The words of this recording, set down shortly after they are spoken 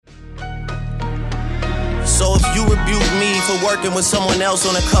So if you rebuke me for working with someone else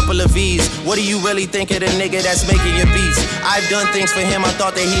on a couple of V's, what do you really think of the nigga that's making your beats? I've done things for him I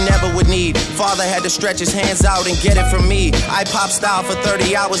thought that he never would need. Father had to stretch his hands out and get it from me. I pop style for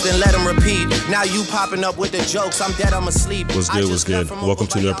 30 hours, then let him repeat. Now you popping up with the jokes, I'm dead, I'm asleep. What's good? Welcome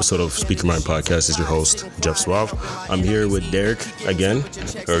to a new episode of Speaker Mind Podcast. It's your host, Jeff Suave. I'm here with Derek again.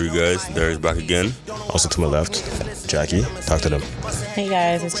 How are you guys? Derek's back again. Also to my left, Jackie. Talk to them. Hey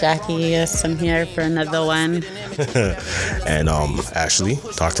guys, it's Jackie. Yes, I'm here for another one. And Ashley,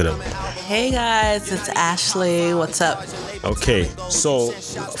 talk to them. Hey guys, it's Ashley. What's up? Okay, so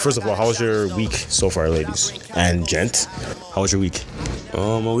first of all, how was your week so far, ladies? And gent, how was your week?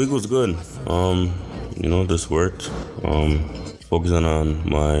 My week was good. Just worked. Focusing on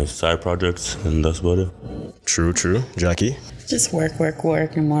my side projects, and that's about it. True. Jackie? Just work,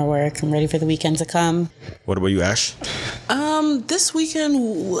 and more work. I'm ready for the weekend to come. What about you, Ash? This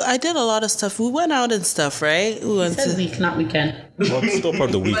weekend I did a lot of stuff. We went out and stuff, right? We went to week, not weekend. Well, it's still part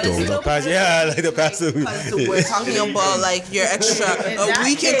of the week, though. The past week. We're talking about like your extra. A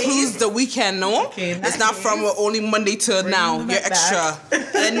week includes the weekend, no? Okay, it's not from only Monday to now. Your extra.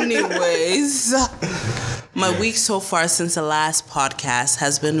 Anyways. My week so far since the last podcast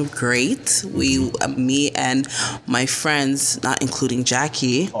has been great. Me and my friends, not including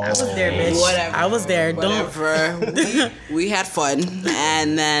Jackie. I was there, bitch. Whatever. I was there. Whatever. We had fun.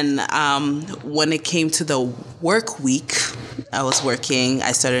 And then when it came to the work week, I was working.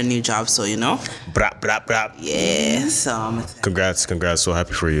 I started a new job, so you know. Brap. Yeah. So Congrats. So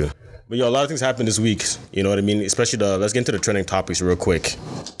happy for you. But a lot of things happened this week, you know what I mean? Especially let's get into the trending topics real quick.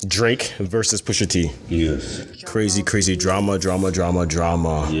 Drake versus Pusha T. Yes. Crazy drama.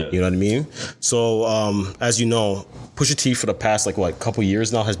 Yeah. You know what I mean? So, as you know, Pusha T for the past couple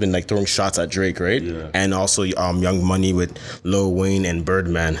years now has been throwing shots at Drake, right? Yeah. And also Young Money with Lil Wayne and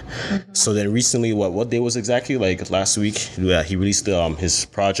Birdman. Mm-hmm. So then recently, what day was exactly? Last week, yeah, he released his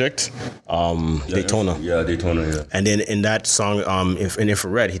project, Daytona. Yeah, Daytona, yeah. And then in that song, in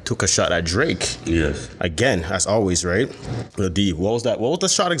Infrared, he took a shot at Drake. Yes. Again, as always, right? D, what was that? What was the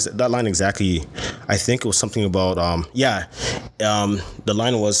shot? That line exactly? I think it was something about the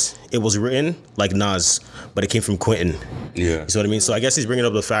line was, it was written like Nas, but it came from Quentin. Yeah. You see what I mean? So I guess he's bringing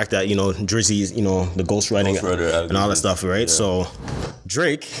up the fact that Drizzy's the ghostwriting and all that stuff, right? Yeah. So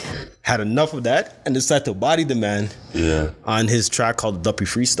Drake had enough of that and decided to body the man. Yeah. On his track called Duppy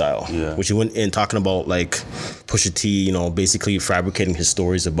Freestyle. Yeah. Which he went in talking about Pusha T, basically fabricating his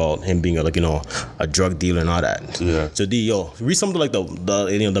stories about him being a drug dealer and all that. Yeah. So read some of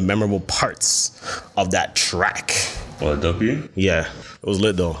the memorable parts of that track. What, Duppy? Yeah. It was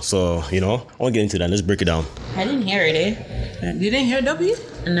lit though. So, I want to get into that. Let's break it down. I didn't hear it, eh? You didn't hear W?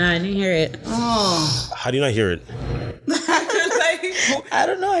 No, I didn't hear it. Oh. How do you not hear it? I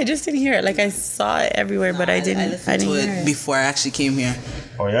don't know. I just didn't hear it. I saw it everywhere, but I didn't hear it before I actually came here.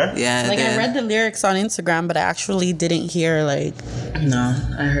 Oh yeah? Yeah. I read the lyrics on Instagram, but I actually didn't hear No,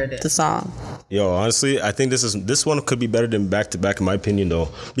 I heard it. The song. Yo, honestly, I think this one could be better than Back to Back in my opinion though,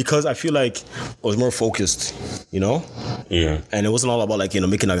 because I feel like it was more focused, Yeah. And it wasn't all about making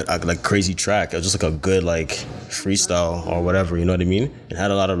a crazy track. It was just a good freestyle or whatever, you know what I mean? It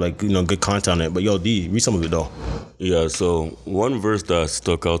had a lot of good content on it. But yo, D, read some of it though. Yeah. So one verse that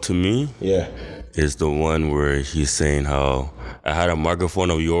stuck out to me. Yeah. Is the one where he's saying how I had a microphone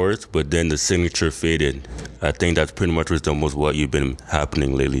of yours, but then the signature faded. I think that's pretty much resembles what you've been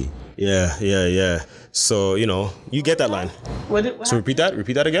happening lately. Yeah. So, you get that line. So repeat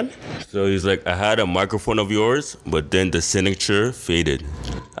that again. So he's like, I had a microphone of yours, but then the signature faded.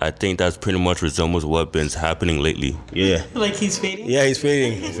 I think that's pretty much resembles what's been happening lately. Yeah. He's fading? Yeah, he's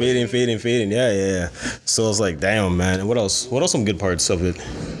fading. Fading. Yeah. So it's damn, man. What else? What are some good parts of it?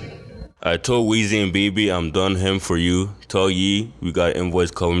 I told Weezy and Baby I'm done him for you. Tell Yee we got invoice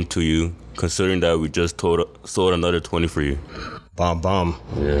coming to you. Considering that we just sold another 20 for you. Bomb.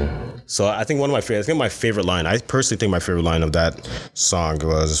 Yeah. So I think my favorite line. I personally think my favorite line of that song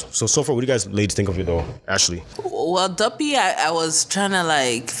was. So far, what do you guys ladies think of it though, Ashley? Well, Duppy, I was trying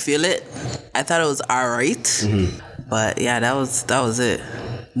to feel it. I thought it was alright. Mm-hmm. But yeah, that was it.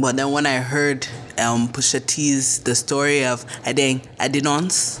 But then when I heard Pusha T's the story of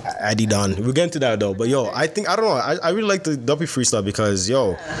Adidons. We'll get into that though. But yo, I don't know. I really like the Duppy freestyle because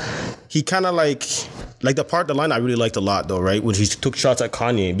he kind of the line I really liked a lot though, right? When he took shots at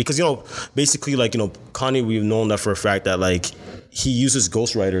Kanye because basically Kanye, we've known that for a fact that he uses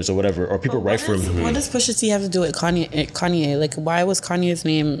ghostwriters or whatever, or people write for him. What does Pusha T have to do with Kanye? Like, why was Kanye's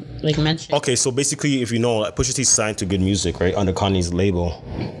name like mentioned? Okay, so basically, if you know, Pusha T's signed to Good Music, right, under Kanye's label.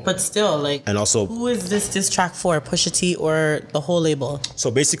 But still, like, And also, who is this diss track for? Pusha T or the whole label? so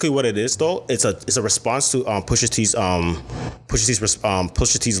basically, what it is though, it's a response to Pusha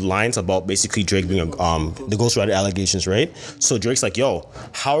T's lines about basically Drake being the ghostwriter allegations, right? So Drake's like, yo,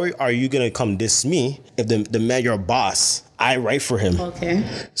 how are you gonna come diss me if the man you're a boss? I write for him. Okay.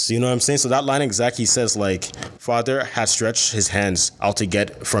 So you know what I'm saying? So that line exactly says like, Father had stretched his hands out to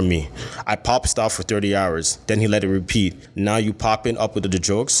get from me. I popped out for 30 hours. Then he let it repeat. Now you popping up with the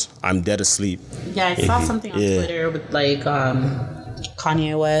jokes. I'm dead asleep. Yeah, I saw something on Twitter with like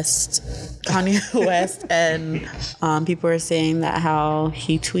Kanye West, and people were saying that how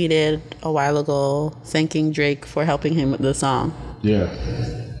he tweeted a while ago thanking Drake for helping him with the song. Yeah.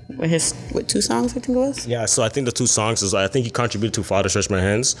 With 2 songs, I think it was. Yeah, so I think the 2 songs is I think he contributed to Father Stretch My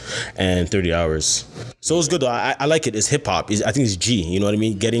Hands and 30 Hours. So it was good though. I like it. It's hip hop. I think it's G. You know what I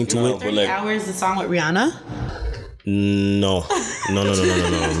mean? Getting to it. 30 Hours, the song with Rihanna. No, that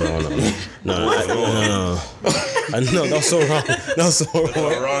was so wrong.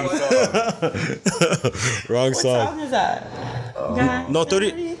 Wrong song. What song is that? No,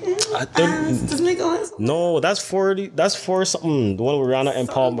 30. No, that's 40. That's for something. The one with Rihanna and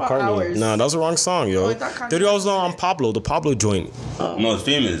Paul McCartney. Nah, that was the wrong song, yo. 30 Hours on Pablo, the Pablo joint. No, it's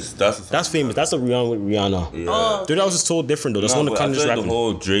Famous. That's famous. That's the Rihanna with Rihanna. Yeah. 30 Hours is so different though. That's one of the countries rapping. rapping. The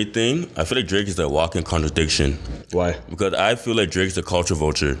whole Drake thing, I feel like Drake is a walking contradiction. Why? Because I feel like Drake's a culture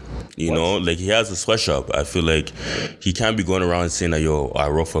vulture. You know, like he has a sweatshop. I feel like he can't be going around saying that, yo, I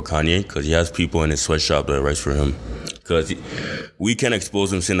wrote for Kanye, because he has people in his sweatshop that writes for him. Because we can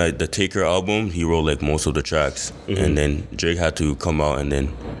expose him saying that the Taker album, he wrote like most of the tracks. Mm-hmm. And then Drake had to come out and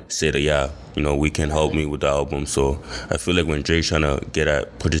then say that, yeah, you know, we can help me with the album. So I feel like when Drake's trying to get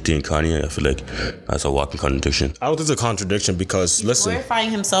at Pusha T and Kanye, I feel like that's a walking contradiction. I don't think it's a contradiction because, he's listen. glorifying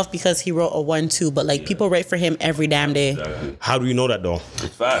himself because he wrote a 1-2, but like people write for him every damn day. Exactly. How do you know that though? It's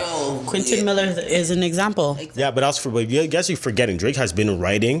fact. Quentin Miller is an example. Exactly. Yeah, but I guess you're forgetting. Drake has been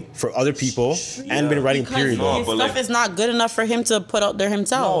writing for other people and been writing period. His stuff is not good enough for him to put out there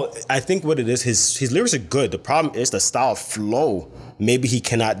himself. No, I think what it is, his lyrics are good. The problem is the style of flow. Maybe he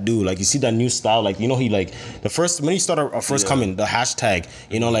cannot do. Like, you see that new style, like, you know, he like the first when he started coming, the hashtag,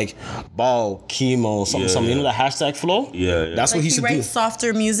 you know, like ball, chemo, something, you know, the hashtag flow. Yeah. That's like what he used to do. writes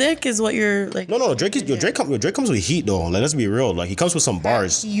softer music is what you're like. No. Drake comes with heat though. Like, let's be real. Like, he comes with some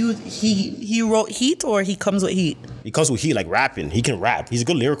bars. He wrote heat, or he comes with heat. He comes with heat, like rapping. He can rap. He's a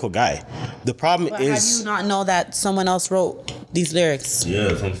good lyrical guy. The problem But is, how do you not know that someone else wrote these lyrics? Yeah,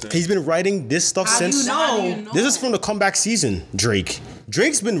 that's what I'm saying. he's been writing this stuff since. How do you know? This is from the comeback season.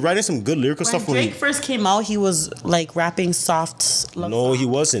 Drake's been writing some good lyrical When stuff. Drake first came out, he was like rapping soft love No, songs. he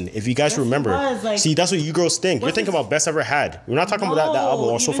wasn't. If you guys Yes, he remember. was, like- See, that's what you girls think. You're What's thinking his- about Best Ever Had. We're not talking about that album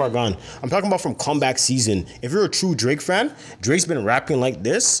or So even- Far Gone. I'm talking about from comeback season. If you're a true Drake fan, Drake's been rapping like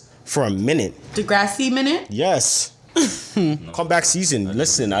this for a minute. Degrassi minute. Yes. Comeback season.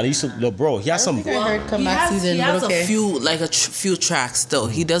 Listen, I used to, bro, he has some. I heard comeback season, He has but okay. a few tracks still.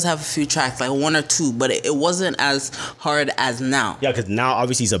 He does have a few tracks, like 1 or 2, but it wasn't as hard as now. Yeah, because now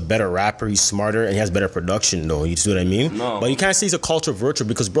obviously he's a better rapper, he's smarter, and he has better production though. You see what I mean? No. But you can't say he's a culture vulture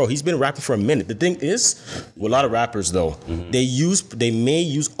because, bro, he's been rapping for a minute. The thing is, with a lot of rappers though, they may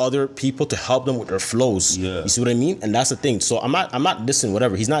use other people to help them with their flows. Yeah. You see what I mean? And that's the thing. So I'm not dissing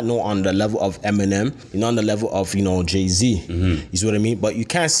whatever. He's not on the level of Eminem. He's not on the level of, Jay-Z. You see what I mean? But you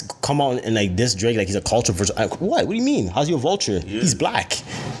can't come out and like diss Drake like he's a culture vulture. What do you mean? How's he a vulture? Yeah. He's black.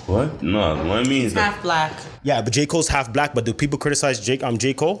 What? No, what I mean is that. Half black. Yeah, but J. Cole's half black, but do people criticize J.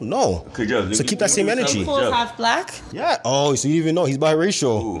 Cole? No. Okay, Jeff, So keep that same energy. Cole's half black. Yeah. Oh, so you didn't even know he's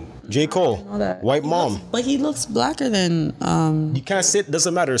biracial. Ooh. J. Cole, know that. white mom. But he looks blacker than You can't say it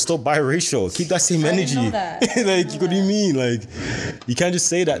doesn't matter. It's still biracial. Keep that same energy. know that. Like, what do you mean? Like, you can't just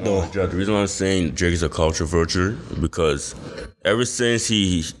say that though. Jeff, the reason why I'm saying Drake is a culture vulture because ever since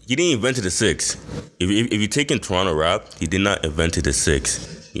he didn't invent the 6. If you take in Toronto rap, he did not invent the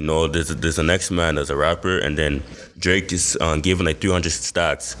 6. You know, there's an next man that's a rapper, and then Drake is given like 300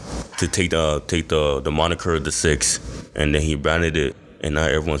 stacks to take the moniker of the 6, and then he branded it, and now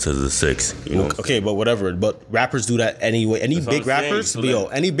everyone says the 6. You know, Okay, but whatever. But rappers do that anyway. Any That's big what I'm saying. rappers, So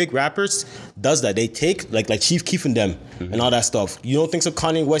any big rappers does that. They take like Chief Keef and them and all that stuff. You don't think so?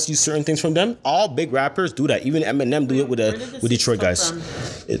 Kanye West use certain things from them. All big rappers do that. Even Eminem do it with Detroit guys.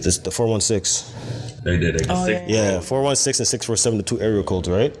 It's the 416. they did. Oh, yeah. Yeah, 416 and 647, the 2 area codes,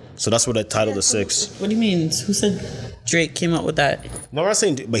 right? So that's what the title the 6. What do you mean? Who said? Drake came up with that. No, I'm not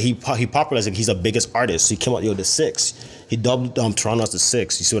saying, but he popularized it. He's the biggest artist. So he came out, the 6. He dubbed Toronto as the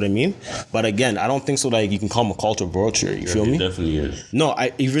 6. You see what I mean? But again, I don't think so. Like you can call him a culture vulture. You feel me? He definitely is. No,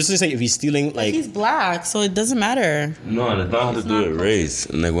 if you're saying if he's stealing, like He's black, so it doesn't matter. No, it's not how to do it race.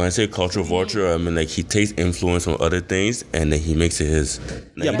 And like when I say cultural vulture, I mean like he takes influence from other things and then he makes it his.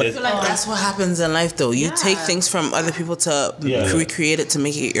 Like, Yeah, but- I feel like that's what happens in life, though. You take things from other people to recreate it to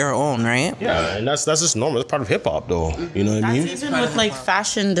make it your own, right? yeah, and that's just normal. That's part of hip hop, though. You know what I mean? That's even with like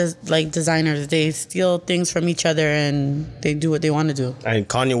fashion, designers. They steal things from each other and they do what they want to do. And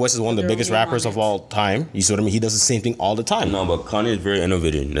Kanye West is one of the biggest rappers of all time. You see what I mean? He does the same thing all the time. No, but Kanye is very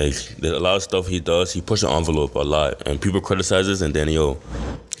innovative. Like there's a lot of stuff he does. He pushes the envelope a lot, and people criticizes, and then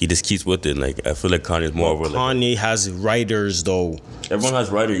he just keeps with it. Like I feel like Kanye is more over. Like, Kanye has writers, though. everyone has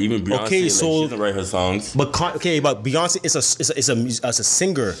writers. Even Beyonce. Okay, like, so- she doesn't write her songs. But Beyonce is a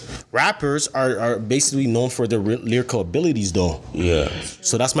singer. Rappers are basically known for their lyrical abilities, though. Yeah.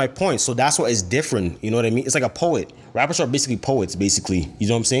 So that's my point. So that's what is different. You know what I mean? It's like a poet. Rappers are basically poets, basically. You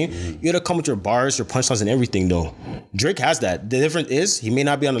know what I'm saying? You gotta come with your bars, your punchlines, and everything, though. Drake has that. The difference is he may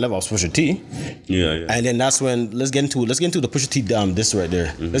not be on the level of Pusha T. Yeah. And then that's when let's get into the Pusha T this right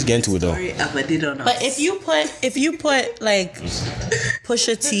there. Let's get into it though. But if you put like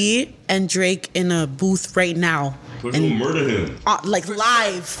Pusha T and Drake in a booth right now, Pusha will murder him. like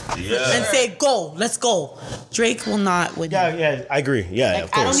live, Yeah. and say go, let's go, Drake will not win. Yeah, I agree. Yeah, of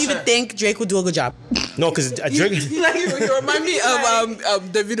I course. don't even think Drake would do a good job. No, because Drake. You remind me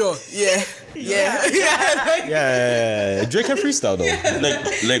of Davido. Yeah, Drake can freestyle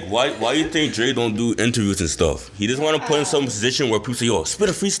though. Like why you think Dre don't do interviews and stuff? He just want to put in some position where people say, yo, spit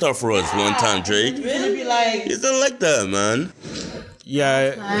a freestyle for us one time, Drake. Really be like, He doesn't like that, man.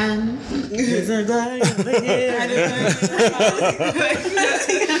 Yeah,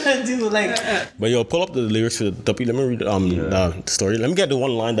 but yo, pull up the lyrics for the W. Let me read the story. Let me get the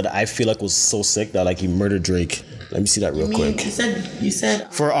one line that I feel like was so sick that like he murdered Drake. Let me see that real quick. You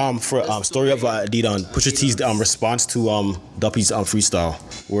said For story of Adidas, Pusha T's response to Duppy's freestyle.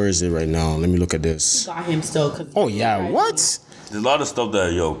 Where is it right now? Let me look at this. got him still. Oh yeah, what? There's a lot of stuff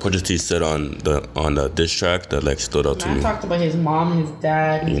that Pusha T said on the diss track that like stood out to I me. talked about his mom, his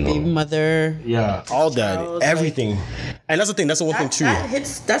dad, his baby mother. Yeah, all that, Child, everything. And that's the thing. That's the one thing too.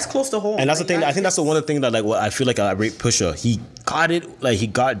 That's close to home. And that's the thing. I think that's the one thing that like what I feel like I rate Pusha. He got it. Like he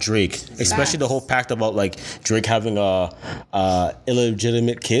got Drake, especially the whole pact about like Drake having a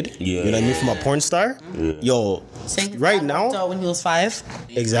illegitimate kid. Yeah. You know what I mean, from a porn star. Yeah. Yo, Saying his right dad now, walked out when he was 5.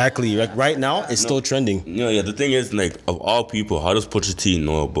 exactly. Like right now, it's still trending. Yeah. The thing is, like, of all people, how does Pusha T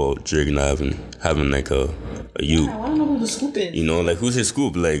know about Drake not having like a youth? I want to know who the scoop is. You know, like who's his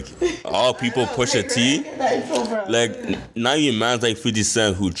scoop? Like all people Pusha T. Like not even man's like 50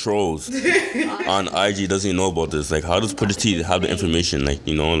 Cent who trolls on IG doesn't even know about this. Like how does Pusha T have the information? Like,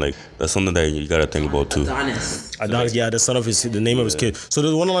 you know, like that's something that you gotta think about too. Adonis. Yeah, the son of the name of his kid. So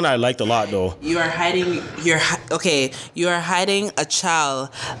there's one line I liked a lot though. You are hiding. You are hiding a child.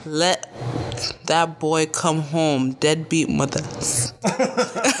 Let that boy come home. Deadbeat mothers.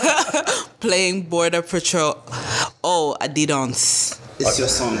 Playing border patrol. Oh, Adidas. It's your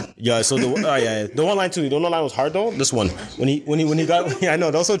song. Yeah, so the one line too. The one line was hard though. This one when he got I know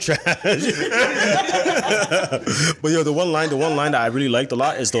that was so trash. But yo, the one line that I really liked a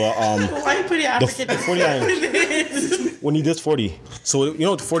lot is the Why you pretty African? the 40 line when he does 40. So you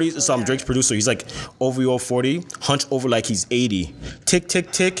know 40 is Drake's producer. He's like OVO 40, hunch over like he's 80. Tick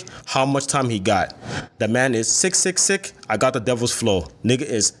tick tick. How much time he got? The man is 666. I got the devil's flow. Nigga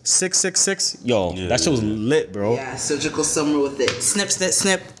is 666. Yo, that shit was lit, bro. Yeah, surgical summer with it. Snip, snip,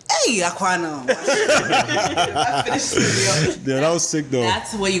 snip. Hey, Aquano. I finished the video. Yeah, that was sick though.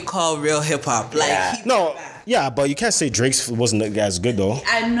 That's what you call real hip hop. Like No, yeah, but you can't say Drake's wasn't as good though.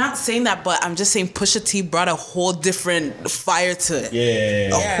 I'm not saying that, but I'm just saying Pusha T brought a whole different fire to it.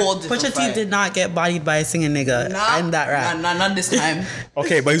 Yeah. A whole different Pusha fire. T did not get bodied by a singing nigga in that rap. Not this time.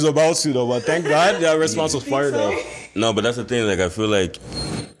 Okay, but he's about to though. But thank God that response was fire though. No, but that's the thing. Like I feel like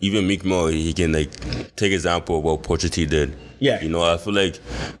even Meek Mill, he can like take example of what Pusha T did. Yeah. You know, I feel like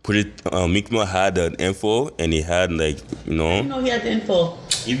Meek Mill had the info and he had like, you know. No, he had the info.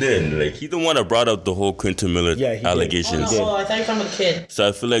 He did. Like he's the one that brought up the whole Quentin Miller allegations. Oh, I thought you were talking about the kid. So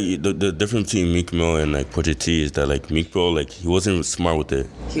I feel like the difference between Meek Mill and like Pusha T is that like Meek Mill, like he wasn't smart with it.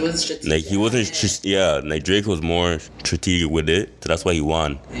 He was strategic. Like he wasn't, like Drake was more strategic with it, so that's why he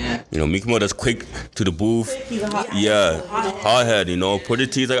won. Yeah. You know, Meek Mill that's quick to the booth. He's a hot Yeah, hard head. You know,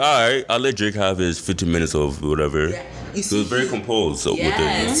 Pusha T's like, all right, I'll let Drake have his 15 minutes of whatever. Yeah. He was very composed with it.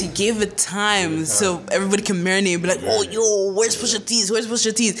 Yes, he gave it time so everybody can marinate and be like, oh, yo, where's Pusha T's? Where's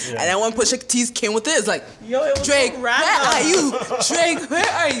Pusha T's? And then when Pusha T's came with it, it's like, Yo, it was Drake, so where random. are you? Drake, where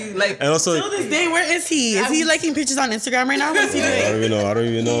are you? Like, And also, Till this day, where is he? Is he liking pictures on Instagram right now? What's he doing? I don't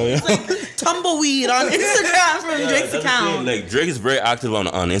even know. He's like tumbleweed on Instagram from Drake's That's the account. thing, like Drake is very active on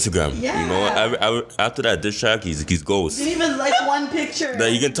Instagram. Yeah. You know, after that diss track, he's ghost. Didn't even like one picture.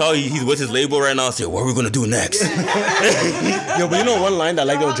 Like, you can tell he's with his label right now. Say, what are we gonna do next? Yo, but you know one line that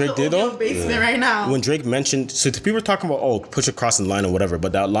I like that Drake did though? Basement right now. When Drake mentioned, so people were talking about push across the line or whatever,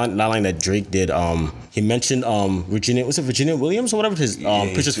 but that line that Drake did, he mentioned Virginia Williams or whatever, his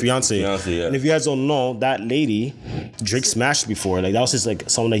Pusha's fiance. Yeah. And if you guys don't know, that lady Drake smashed before, like that was just like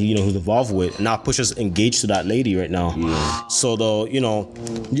someone that he who's involved with. Now Pusha's engaged to that lady right now. Yeah. So though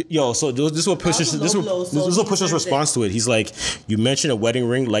so this is what Pusha's response to it. He's like, you mentioned a wedding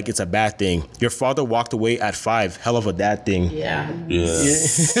ring like it's a bad thing. Your father walked away at 5, hell of a dad thing. Yeah.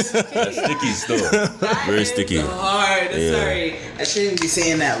 That's sticky still. Very sticky. hard. Sorry. I shouldn't be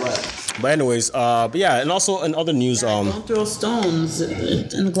saying that, But anyways, but yeah, and also in other news, Don't throw stones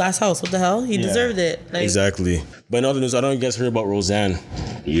in the glass house. What the hell? He deserved it. Like, exactly. But in other news, I don't know if you guys heard about Rosanne.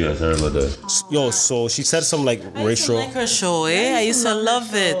 Yeah, I heard about that. Yo, so she said some like I racial. like her show, I used to love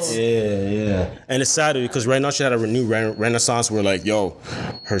it. Yeah. And it's sad because right now she had a new renaissance where like, yo,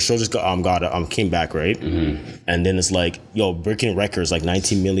 her show just came back, right? Mm-hmm. And then it's like, yo, breaking records, like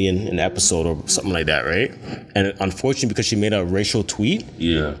 19 million an episode or something like that, right? And unfortunately, because she made a racial tweet,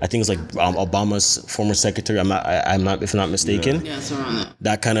 I think it's like Obama's former secretary. I'm not if I'm not mistaken. Yeah, it's around that.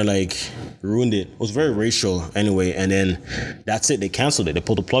 That kind of like ruined it. It was very racial anyway, and then that's it. They canceled it. They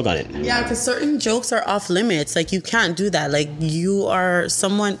pulled the plug on it. Yeah, because certain jokes are off limits. Like, you can't do that. Like, you are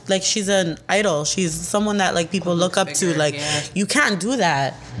someone, like, she's an idol. She's someone that, like, people look up to. Like, you can't do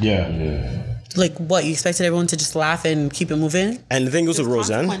that. Yeah. Like, what, you expected everyone to just laugh and keep it moving? And the thing goes with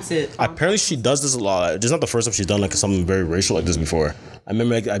Rosanne, consequences. apparently she does this a lot. It's not the first time she's done like something very racial like this before. I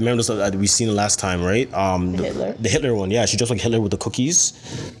remember this we seen it last time, right? The Hitler one, yeah. She just like Hitler with the cookies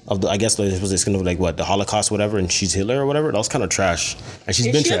of the, I guess like, it was this kind of like what, the Holocaust, whatever, and she's Hitler or whatever. That was kind of trash, and she's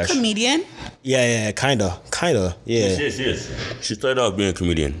been trash. Is she a comedian? Yeah, kinda, yeah. She is. She started off being a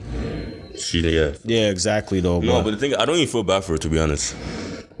comedian. Yeah, exactly though. No, but the thing, I don't even feel bad for her, to be honest.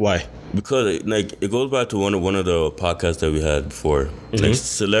 Why? Because like it goes back to one of the podcasts that we had before. Mm-hmm. Like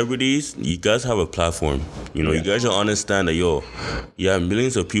celebrities, you guys have a platform. You know, you guys should understand that you have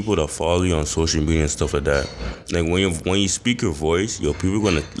millions of people that follow you on social media and stuff like that. Like when you speak your voice, people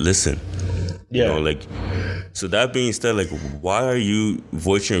are gonna listen. Yeah. You know, like, so that being said, like, why are you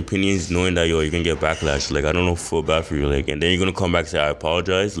voicing your opinions knowing that you're gonna get backlash? Like, I don't feel bad for you. Like, and then you're gonna come back and say I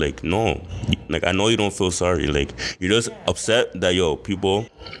apologize. Like, no. Like, I know you don't feel sorry. Like, you're just upset that people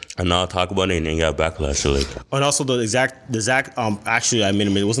and now talk about it and then you have backlash. So like, and also the exact actually, I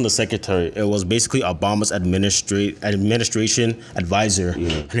mean, it wasn't the secretary. It was basically Obama's administration advisor.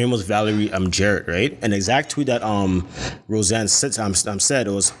 Yeah. Her name was Valerie Jarrett, right? And the exact tweet that Rosanne said, said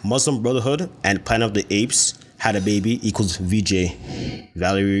it was Muslim Brotherhood and Planet of the Apes had a baby equals VJ,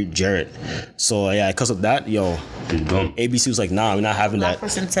 Valerie Jarrett. So yeah, because of that, ABC was like, nah, we're not having that. Black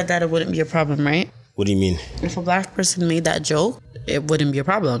person said that it wouldn't be a problem, right? What do you mean? If a black person made that joke, it wouldn't be a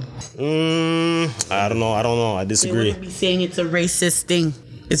problem. I don't know. I disagree. They wouldn't be saying it's a racist thing.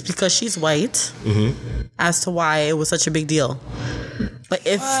 It's because she's white as to why it was such a big deal. But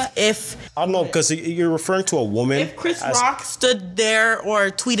if I don't know, because you're referring to a woman. If Chris Rock stood there or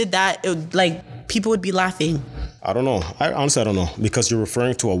tweeted that, it would, like, people would be laughing. I don't know. Honestly, I don't know, because you're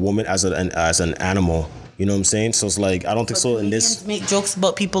referring to a woman as an animal. You know what I'm saying? So it's like, I don't think so. In this, make jokes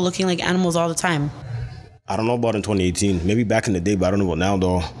about people looking like animals all the time. I don't know about in 2018. Maybe back in the day, but I don't know about now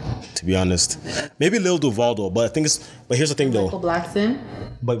though. To be honest, maybe Lil Duval though. But here's the thing though. Michael Blackson.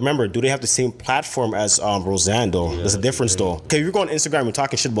 But remember, do they have the same platform as Rosanne though? There's a difference though. Okay, if you're going on Instagram and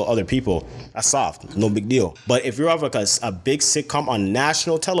talking shit about other people, that's soft, no big deal. But if you're having like a big sitcom on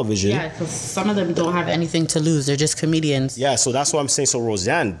national television, yeah, because some of them don't have anything to lose. They're just comedians. Yeah, so that's what I'm saying. So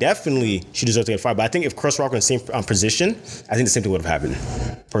Rosanne definitely she deserves to get fired. But I think if Chris Rock was in the same position, I think the same thing would have happened.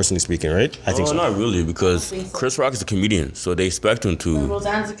 Personally speaking, right? I think so. Not really, because Chris Rock is a comedian, so they expect him to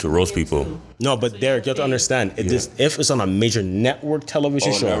roast people. Too. No, but Derek, you have to understand, if it's on a major network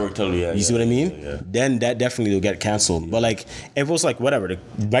television show, you see what I mean? Yeah. Then that definitely will get canceled. Yeah. But like, if it was like whatever,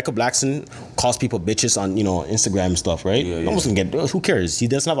 Michael Blackson calls people bitches on Instagram and stuff, right? No one's gonna get. Who cares? He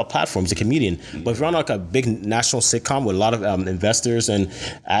doesn't have a platform. He's a comedian. But if you're on like a big national sitcom with a lot of investors and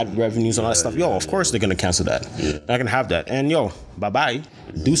ad revenues and all that stuff, of course they're gonna cancel that. They're not gonna have that. And bye bye,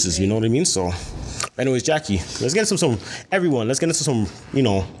 deuces. You know what I mean? So. Anyways, Jackie, let's get into some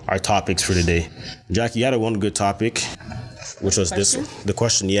our topics for today. Jackie, you had one good topic, which was the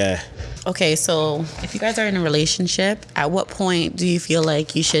question, yeah. Okay, so if you guys are in a relationship, at what point do you feel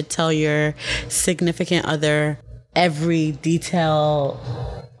like you should tell your significant other every detail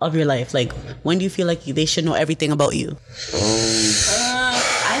of your life? Like, when do you feel like they should know everything about you?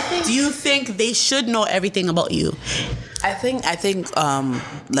 Do you think they should know everything about you? I think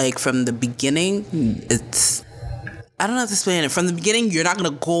like from the beginning, I don't know how to explain it. From the beginning, you're not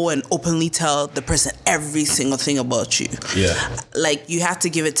gonna go and openly tell the person every single thing about you. Yeah. Like, you have to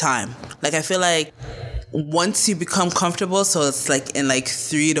give it time. Like, I feel like once you become comfortable, so it's like in like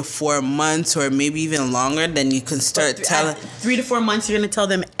 3 to 4 months or maybe even longer, then you can start telling. 3 to 4 months, you're gonna tell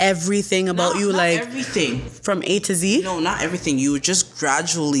them everything about you, not like everything from A to Z. No, not everything. You would just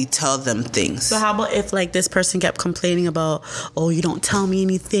gradually tell them things. So how about if like this person kept complaining about, oh, you don't tell me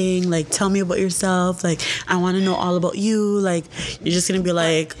anything, like tell me about yourself, like I want to know all about you, like you're just gonna be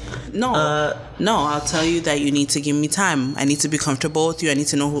like, no, I'll tell you that you need to give me time. I need to be comfortable with you. I need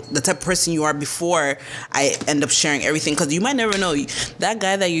to know the type of person you are before I end up sharing everything, because you might never know. That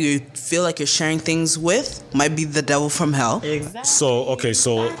guy that you feel like you're sharing things with might be the devil from hell. Exactly.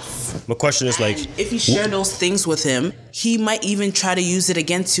 So my question is, like, if you share those things with him, he might even try to use it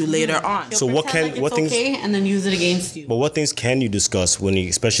against you later on. So what things, okay, and then use it against you. But what things can you discuss when you,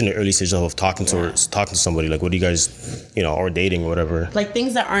 especially in the early stages of talking to somebody? Like, what do you guys, or dating or whatever? Like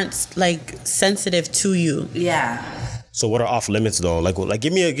things that aren't like sensitive to you. Yeah. So what are off limits though? Like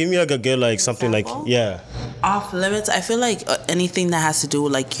give me like a good like something like, yeah. Off limits, I feel like anything that has to do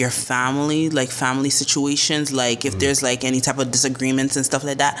with like your family, like family situations, like if there's like any type of disagreements and stuff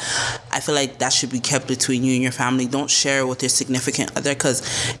like that, I feel like that should be kept between you and your family. Don't share it with your significant other, because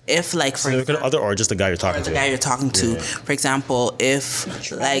if like significant other or just the guy you're talking to. The guy you're talking to. For example,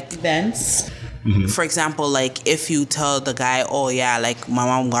 if like events. Mm-hmm. For example, like if you tell the guy, oh yeah, like my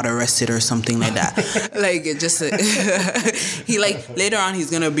mom got arrested or something like that, like it just he like later on he's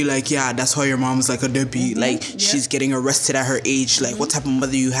gonna be like, yeah, that's why your mom's like a deadbeat, like she's getting arrested at her age, like what type of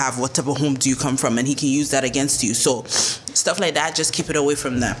mother you have, what type of home do you come from, and he can use that against you. So stuff like that, just keep it away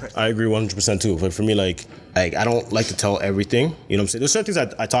from that person. I agree 100% too. But for me, like I don't like to tell everything. You know what I'm saying? There's certain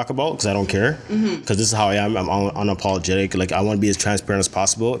things I talk about because I don't care. Because this is how I am. I'm unapologetic. Like, I want to be as transparent as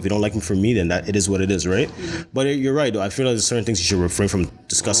possible. If you don't like me for me, then that it is what it is, right? But you're right, though. I feel like there's certain things you should refrain from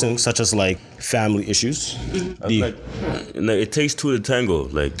discussing, such as like family issues. Like, it takes two to tango.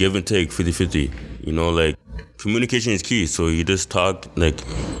 Like, give and take, 50-50. Like communication is key. So you just talk, like,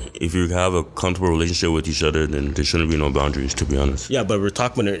 if you have a comfortable relationship with each other, then there shouldn't be no boundaries, to be honest. Yeah, but we're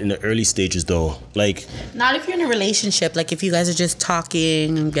talking in the early stages, though. Like, not if you're in a relationship. Like, if you guys are just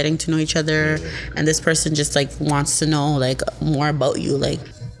talking and getting to know each other, and this person just like wants to know like more about you, like.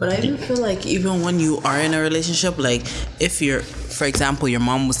 But I do feel like even when you are in a relationship, like if you're, for example, your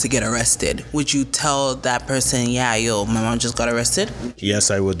mom was to get arrested, would you tell that person, yeah, yo, my mom just got arrested? Yes,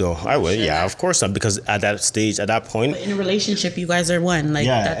 I would, though. I would, yeah, of course not. Because at that stage, at that point. But in a relationship, you guys are one. Like,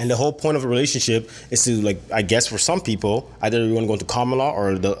 yeah, and the whole point of a relationship is to, like, I guess for some people, either you want to go into common law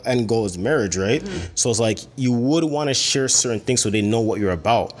or the end goal is marriage, right? So it's like you would want to share certain things so they know what you're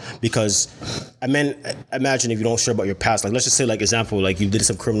about. Because, imagine if you don't share about your past. Like, let's just say, like, example, like you did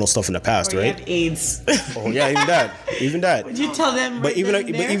some criminal stuff in the past, right? You have AIDS. Oh yeah, even that. Would you tell them? But even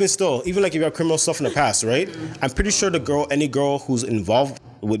if you have criminal stuff in the past, right? I'm pretty sure any girl who's involved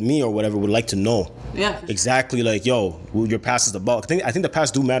with me or whatever would like to know. Yeah. Exactly, like, yo, who your past is about. I think the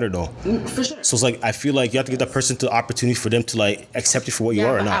past do matter though. For sure. So it's like I feel like you have to give that person the opportunity for them to like accept you for what you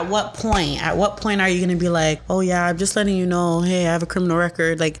are or not. At what point are you gonna be like, oh yeah, I'm just letting you know, hey, I have a criminal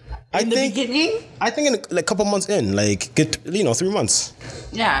record, like. In the beginning? I think in a couple months in, like, 3 months.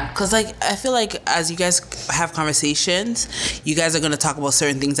 Yeah, because, like, I feel like as you guys have conversations, you guys are going to talk about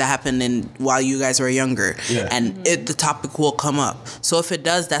certain things that happened while you guys were younger. Yeah. And the topic will come up. So if it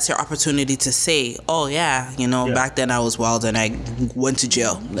does, that's your opportunity to say, oh, yeah, back then I was wild and I went to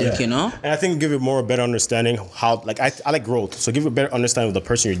jail. And I think give it a better understanding how, like, I like growth. So give a better understanding of the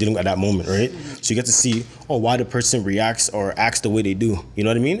person you're dealing with at that moment, right? So you get to see, why the person reacts or acts the way they do. You know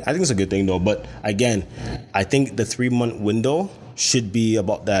what I mean? I think it's a good thing though, but again, I think the 3-month window should be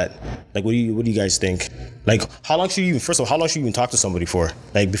about that. Like, what do you guys think? Like, how long should you even talk to somebody for?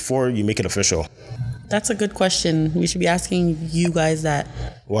 Like, before you make it official? That's a good question. We should be asking you guys that.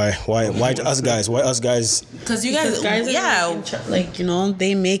 Why us guys? Why us guys? Because you guys yeah, like,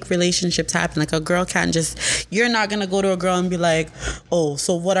 they make relationships happen. Like, a girl can't just. You're not gonna go to a girl and be like, oh,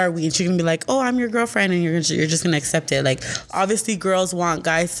 so what are we? And she's gonna be like, oh, I'm your girlfriend, and you're just gonna accept it. Like, obviously, girls want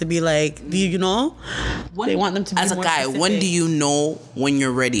guys to be like, they want them to be as a more guy. specific. When do you know when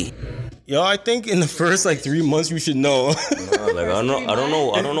you're ready? Yo, I think in the first like 3 months you should know. Like I don't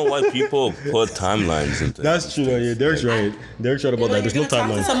know why people put timelines into That's true. Yeah, Derek's right. Derek's right about that. There's no Talk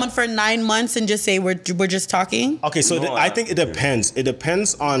to timeline. someone for 9 months and just say we're just talking. Okay, so I think it depends. It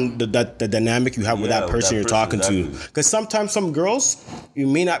depends on the dynamic you have with that person you're talking to. Because sometimes some girls, you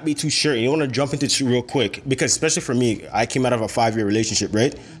may not be too sure. You want to jump into it real quick. Because especially for me, I came out of a 5-year relationship,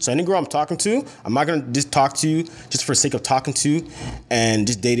 right? So any girl I'm talking to, I'm not gonna just talk to you just for the sake of talking to you and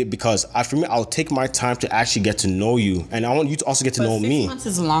just date it because for me, I'll take my time to actually get to know you, and I want you to also get to know me. 6 months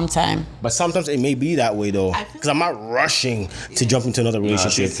is a long time. But sometimes it may be that way though, because I'm not rushing to jump into another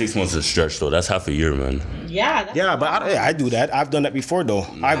relationship. 6 months is a stretch though. That's half a year, man. Yeah. Yeah, but I do that. I've done that before though.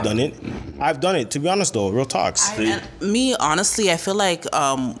 I've done it. To be honest though, real talks. Me, honestly, I feel like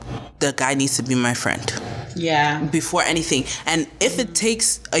the guy needs to be my friend. Yeah. Before anything. And if it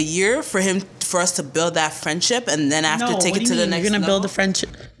takes a year for us to build that friendship and then after take it to the next You're gonna level, build a friendship.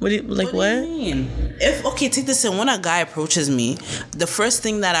 What do you mean? Take this in. When a guy approaches me, the first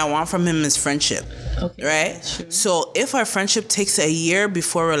thing that I want from him is friendship. Okay. Right? So if our friendship takes a year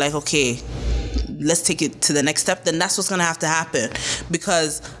before we're like, okay, let's take it to the next step, then that's what's gonna have to happen.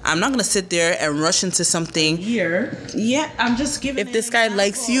 Because I'm not gonna sit there and rush into something. Here. Yeah, I'm just giving. If this guy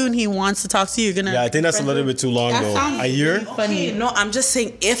likes you and he wants to talk to you, you're gonna. Yeah, I think that's a little bit too long though. A year? Funny. Okay, no, I'm just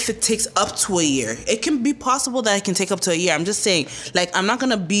saying if it takes up to a year, it can be possible that it can take up to a year. I'm just saying, like, I'm not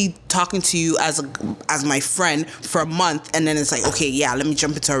gonna be talking to you as my friend for a month and then it's like, okay, yeah, let me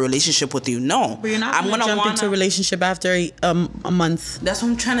jump into a relationship with you. No, but you're not gonna jump into a relationship after a month. That's what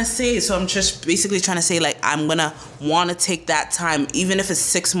I'm trying to say. So I'm just basically trying to say, like, I'm gonna want to take that time, even if it's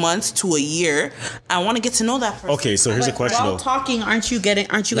 6 months to a year. I want to get to know that person. Okay, so here's a question while though. talking, aren't you guys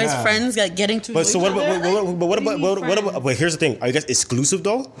friends? Like getting to. But so what about? But here's the thing. Are you guys exclusive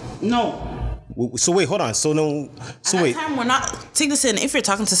though? No. So wait, hold on. So no. So wait. At that time, we're not. Take this in. If you're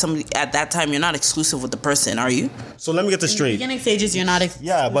talking to somebody at that time, you're not exclusive with the person, are you? So let me get this straight. In the beginning stages, you're not exclusive.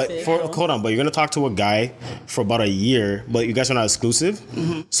 Yeah, but hold on. But you're gonna talk to a guy for about a year, but you guys are not exclusive.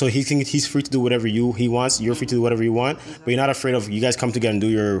 Mm-hmm. So he's free to do whatever he wants. You're free to do whatever you want. But you're not afraid of you guys come together and do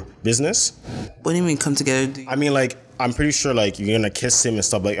your business. What do you mean come together? I mean, like, I'm pretty sure, like, you're gonna kiss him and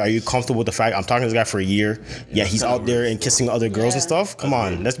stuff. Like, are you comfortable with the fact I'm talking to this guy for a year? Yeah, he's out there and kissing other girls and stuff. Come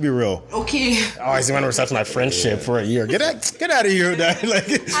on, let's be real. Okay. Oh, he's gonna accept my friendship for a year. Get out of here with that. Like,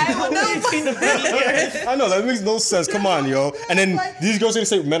 I know that makes no sense. Come on, yo. And then these girls are gonna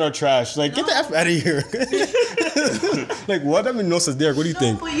say men are trash. Like, get the F out of here. Like, what? That makes no sense. Derek, what do you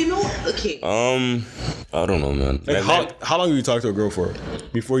think? But you know, okay. I don't know, man. Like, how long do you talk to a girl for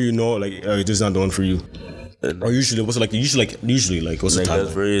before you know, like, this is not the one for you? Or usually, what's it like? Usually, what's the time?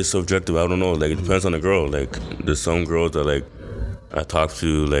 That's very subjective. I don't know. Like, it depends on the girl. Like, there's some girls that, like, I talk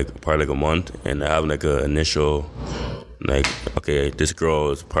to, like, probably like a month, and I have like a initial, like, okay, this girl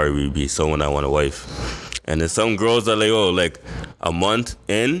is probably be someone I want a wife. And then some girls are like, oh, like a month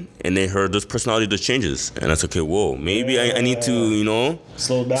in, and then this personality just changes, and that's okay. Whoa, maybe I need to, you know,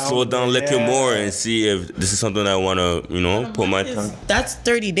 slow down a little more and see if this is something I want to, you know, put my time. That's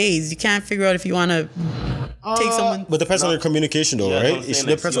 30 days. You can't figure out if you want to take someone. But depends on their communication, though, right? It should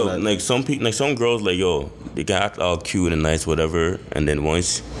depend on that. Like some girls, like, yo, they can act all cute and nice, whatever, and then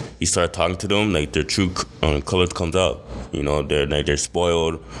once you start talking to them, like, their true color comes out. You know, they're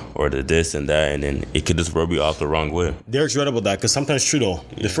spoiled, or they're this and that, and then it could just rub you off the wrong way. Derek's right about that, because sometimes true though.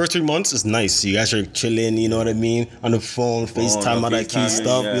 The first 3 months is nice. You guys are chilling, you know what I mean, on the phone, FaceTime, all that cute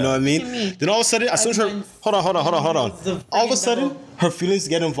stuff. You know what I mean? Then all of a sudden, as soon as hold on. All of a sudden, her feelings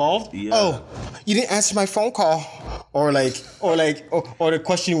get involved. Yeah. Oh, you didn't answer my phone call, or the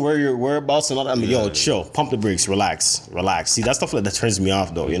question where your whereabouts and all that. I mean, yo, chill, pump the brakes, relax. See, that stuff like that turns me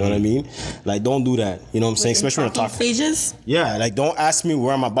off though. You know what I mean? Like, don't do that. You know what I'm saying? Especially when I'm talking stages. Yeah, like, don't ask me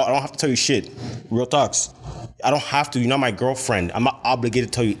where I'm about. I don't have to tell you shit. Real talks. I don't have to. You're not my girlfriend. I'm not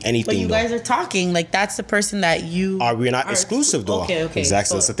obligated to tell you anything. But you guys are talking. Like, that's the person that you we're not exclusive though. Okay. Exactly.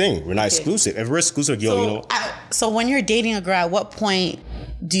 So, that's the thing. We're not exclusive. If we're exclusive, you know. So when you're dating a girl, at what point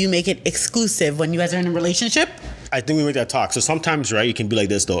do you make it exclusive? When you guys are in a relationship? I think we make that talk. So sometimes, right, you can be like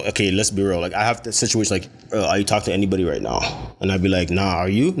this though. Okay, let's be real. Like, I have the situation like, are you talking to anybody right now? And I'd be like, nah. Are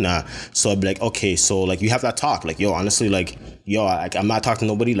you? Nah. So I'd be like, okay. So, like, you have that talk. Like, yo, honestly, like, yo, I'm not talking to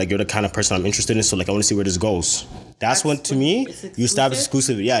nobody. Like, you're the kind of person I'm interested in. So, like, I want to see where this goes. That's when, to me, you establish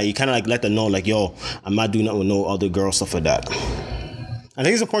exclusive. Yeah, you kind of like let them know, like, yo, I'm not doing that with no other girl, stuff like that. I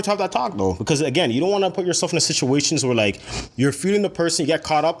think it's important to have that talk though, because again, you don't want to put yourself in situations where, like, you're feeling the person, you get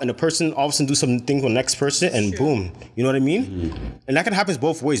caught up, and the person all of a sudden do something with the next person, and boom, you know what I mean? Mm-hmm. And that can happen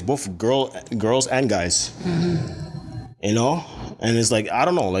both ways, both girls and guys. Mm-hmm. You know, and it's like, I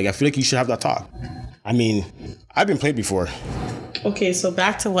don't know, like, I feel like you should have that talk. I mean, I've been played before. Okay, so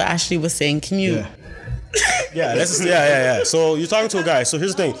back to what Ashley was saying. Can you? Yeah. So you're talking to a guy. So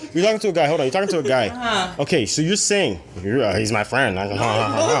here's the thing. You're talking to a guy. Hold on. You're talking to a guy. Okay. So you're saying he's my friend. No,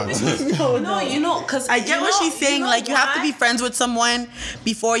 because I get what she's saying. Like, you have to be friends with someone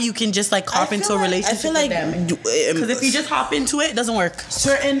before you can just like hop into a relationship. I feel like because if you just hop into it, it doesn't work.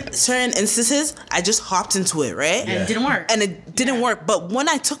 Certain instances, I just hopped into it, right? And it didn't work. And it didn't work. But when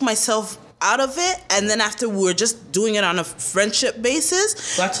I took myself out of it, and then after we were just doing it on a friendship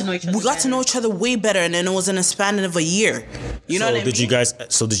basis, we got to know each other way better, and then it was in a span of a year. You know what I mean? Did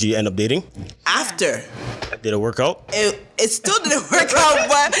you end up dating? After. Did it work out? It still didn't work out,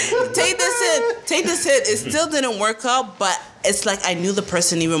 but take this hit. It still didn't work out, but it's like I knew the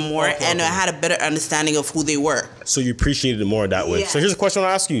person even more, and I had a better understanding of who they were. So you appreciated it more that way. Yeah. So here's a question I'll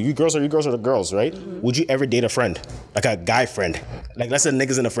ask you. You girls are the girls, right? Mm-hmm. Would you ever date a friend? Like a guy friend? Like, let's say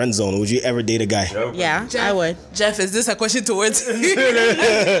niggas in the friend zone. Would you ever date a guy? Yeah, Jeff, I would. Jeff, is this a question towards you? No.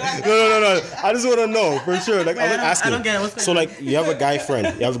 I just want to know for sure. Like, I'm asking. I don't get it. What's so, like, you have a guy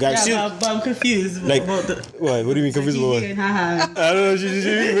friend. You have a guy. Yeah, but I'm confused. Like, what do you mean confused about? I don't know. She's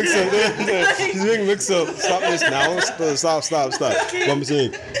making mix up. She's making mix up. Stop this now. Stop. What I'm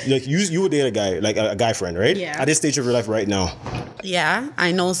saying, like, you would date a guy, like a guy friend, right? Yeah. At this stage of your life right now. Yeah,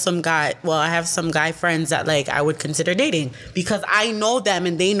 I know some guy. Well, I have some guy friends that like I would consider dating because I know them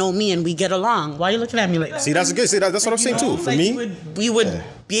and they know me and we get along. Why are you looking at me like that? See, that's good. See, that's what I'm saying too. For me, we would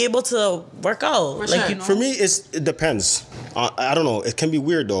be able to work out. For me, it depends. I don't know. It can be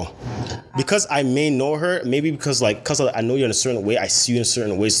weird though, because I may know her. Maybe because I know you in a certain way. I see you in a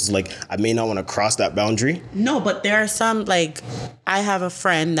certain way. So it's like I may not want to cross that boundary. No, but there are some like I have a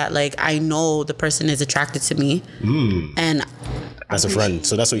friend that like I know the person is attracted to me, and that's a friend.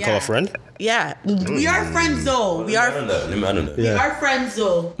 So that's what you call a friend. Yeah, we are friends though. We are friends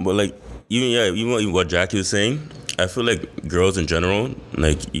though. But like even what Jackie was saying. I feel like girls in general,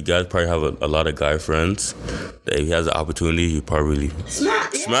 like you guys probably have a lot of guy friends that if he has the opportunity, he probably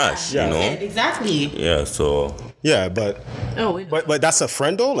smash. Yeah. You know, exactly. Yeah. So. Yeah, but that's a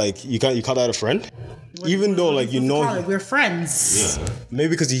friend though. Like you call that a friend, even though like we're friends. Yeah.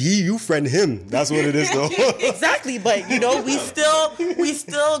 Maybe because you friend him. That's what it is though. Exactly, but we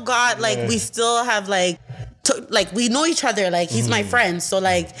still got like we still have like. Like we know each other, like he's my friend, so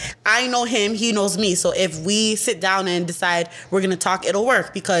like I know him, he knows me, so if we sit down and decide we're gonna talk, it'll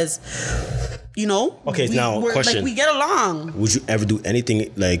work because question, like, we get along. Would you ever do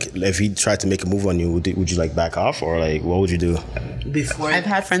anything like if he tried to make a move on you, would you like back off or like what would you do? Before I've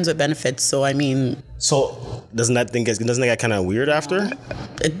had friends with benefits, so I mean, so doesn't that get kind of weird after?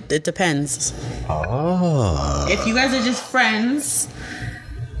 It depends. If you guys are just friends,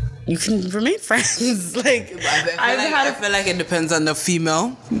 you can remain friends. Like I feel like it depends on the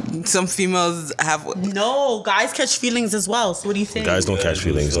female. Some females have no guys catch feelings as well. So what do you think? Guys don't catch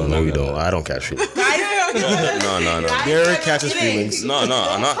feelings. No, we don't. I don't catch feelings. No. Derek catches feelings. No.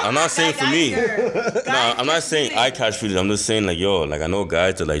 I'm not saying for me. No, I'm not saying I catch feelings. I'm just saying like I know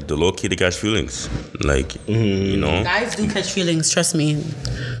guys that like the low key to catch feelings. Like you know. Guys do catch feelings. Trust me.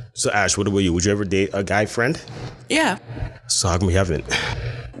 So Ash, what about you? Would you ever date a guy friend? Yeah. So how come we haven't?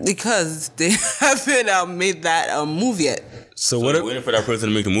 Because they haven't made that move yet. So what? You're waiting for that person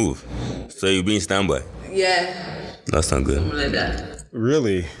to make a move. So you're being standby. Yeah. That's not good. Something like that.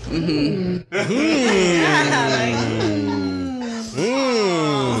 Really?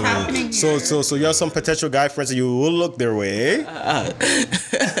 So you have some potential guy friends that you will look their way.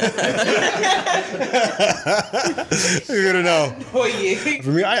 You're gonna know. Oh yeah.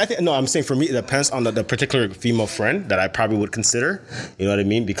 For me, I think I'm saying for me it depends on the particular female friend that I probably would consider. You know what I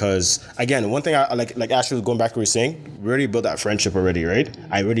mean? Because again, one thing I like Ashley going back to what you're saying, we already built that friendship already, right?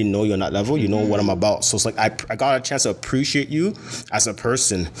 I already know you on that level. You know what I'm about. So it's like I got a chance to appreciate you as a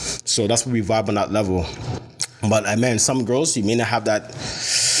person. So that's what we vibe on that level. But man, some girls you may not have that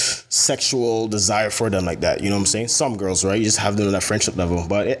sexual desire for them like that. You know what I'm saying? Some girls, right? You just have them on that friendship level.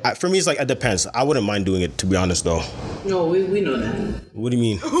 But for me, it's like it depends. I wouldn't mind doing it, to be honest, though. No, we know that. What do you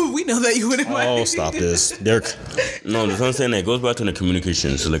mean? We know that you wouldn't mind. Oh, stop this, Dirk. No, that's what I'm saying. It goes back to the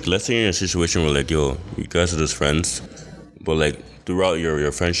communication. So like, let's say you're in a situation where like, yo, you guys are just friends, but like throughout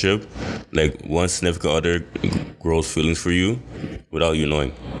your friendship, like one significant other grows feelings for you without you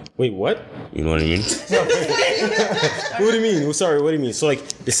knowing. Wait, what? You know what I mean? What do you mean? Sorry, what do you mean? So like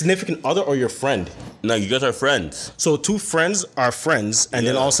the significant other or your friend? No, you guys are friends. So 2 friends are friends, and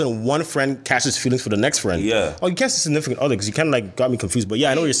then all of a sudden one friend catches feelings for the next friend. Yeah. Oh, you can't say significant other because you kind of like got me confused. But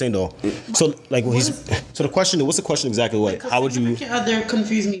yeah, I know what you're saying though. So like when so the question, what's the question exactly? What? How would you? Other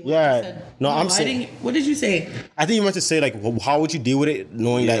confused me. Yeah. No, I'm saying. What did you say? I think you meant to say like, how would you deal with it,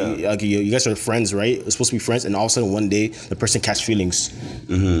 knowing that like you guys are friends, right? It's supposed to be friends, and all of a sudden one day the person catch feelings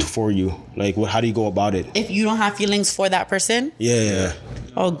for you. Like, how do you go about it? If you don't have feelings for that person? Yeah.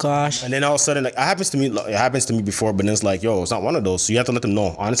 Oh gosh. And then all of a sudden, like, it happens to me before, but then it's like, yo, it's not one of those. So you have to let them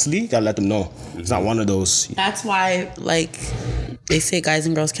know. Honestly, you gotta let them know. It's not one of those. That's why, like, they say guys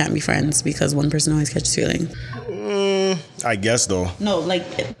and girls can't be friends because one person always catches feelings. I guess though. No, like,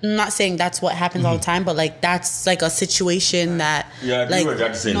 I'm not saying that's what happens all the time, but like that's like a situation that. Yeah, I like, agree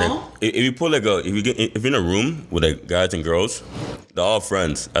with saying no? that. If you put like if you're in a room with like guys and girls, they're all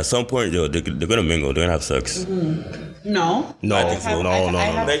friends. At some point, they're gonna mingle. They're gonna have sex. No. I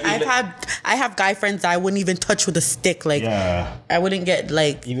have guy friends that I wouldn't even touch with a stick. Like, I wouldn't get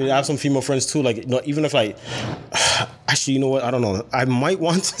like. Even I have some female friends too. Like, even if like, actually, you know what? I don't know. I might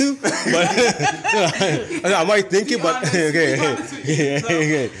want to, but I might think it. But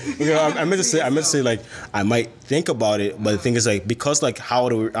okay. I meant to say like I might think about it. But the thing is like because like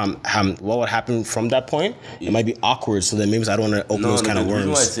what would happen from that point? It might be awkward. So then maybe I don't want to open those kind of worms. The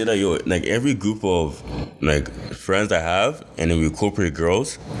reason why I say that, like every group of like friends I have, and then we incorporate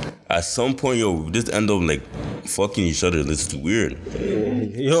girls. At some point, we just end up like fucking each other. This is weird.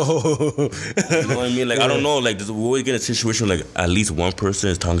 You know what I mean? Like I don't know. Like we always get a situation like at least one person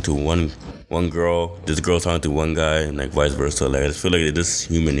is talking to one girl. This girl's talking to one guy, and like vice versa. Like I just feel like it's just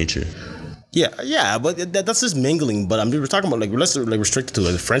human nature. Yeah, but that's just mingling. But we're talking about like let's like restricted to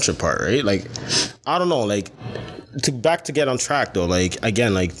like the friendship part, right? Like I don't know, like to get on track though. Like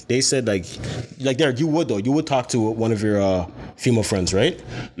again, like they said, like Derek, you would talk to one of your female friends, right?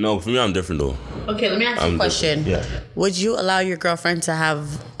 No, for me, I'm different though. Okay, let me ask you a question. Yeah. Would you allow your girlfriend to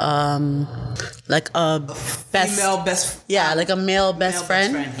have like a female best? Yeah, like a male best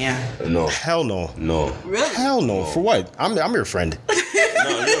friend. Yeah. No. Hell no. No. Really? Hell no. For what? I'm your friend. No,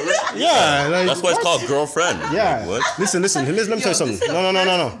 Yeah, like, that's why it's called girlfriend. Yeah. Like, what? Listen. Let me tell you something.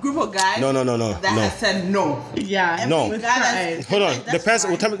 No. Group of guys. No. That has said no. Yeah. No. Hold on. Depends.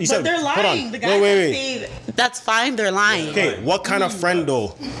 What time you said? But they're lying. Hold on. The guys Wait. say that's fine. They're lying. Okay. What kind of friend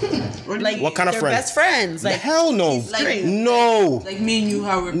though? Like What kind of they're friend? best friends. Like Hell no. Like- No. Like me and you,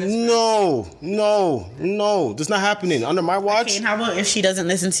 how we're best friends. No. That's not happening under my watch. okay, and how about if she doesn't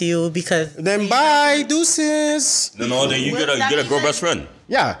listen to you because Then bye, deuces. No. Then you get a girl best friend.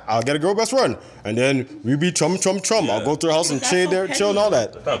 Yeah, I'll get a girl best friend, and then we be chum. I'll go to her house and That's chill so there, petty. chill and all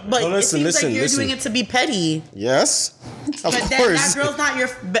that. but No, it seems like you're listen. doing it to be petty. Yes, of But then course. that girl's not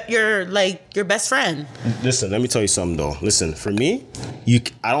your best friend. Listen, let me tell you something though. Listen, for me,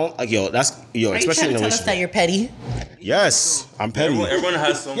 I don't like Are you especially trying in to a tell us that relationship. you're petty? Yes, I'm petty. Everyone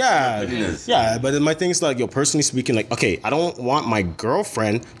has some. Yeah, but then my thing is like, personally speaking, like, okay, I don't want my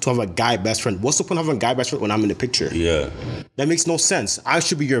girlfriend to have a guy best friend. What's the point of having a guy best friend when I'm in the picture? Yeah. That makes no sense. I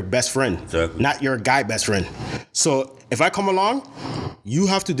should be your best friend, Exactly. not your guy best friend. So if I come along, you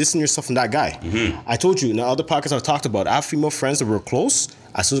have to distance yourself from that guy. I told you in the other podcasts I've talked about, I have female friends that were close.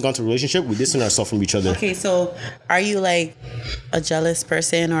 As soon as we got into a relationship, we distance ourselves from each other. Okay, so are you like a jealous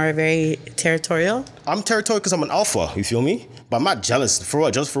person or very territorial? I'm territorial because I'm an alpha, you feel me? But I'm not jealous. For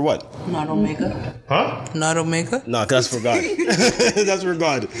what? Just for what? Not Omega. Huh? Not Omega. No, that's for God. That's for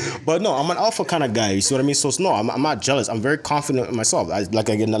God. But no, I'm an alpha kind of guy. You see what I mean? So no, I'm not jealous. I'm very confident in myself. Like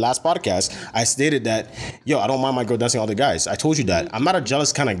in the last podcast, I stated that, I don't mind my girl dancing with other guys. I told you that. I'm not a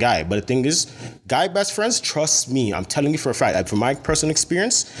jealous kind of guy. But the thing is, guy best friends, trust me. I'm telling you for a fact. From my personal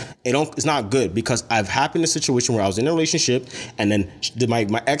experience, it's not good because I've happened in a situation where I was in a relationship and then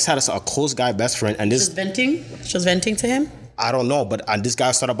my ex had a close guy best friend and this. She was venting to him? I don't know, but this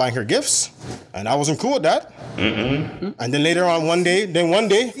guy started buying her gifts, and I wasn't cool with that. And then later on, one day,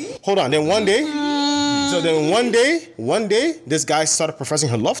 this guy started professing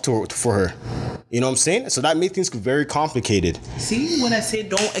her love for her. You know what I'm saying? So that made things very complicated. See, when I say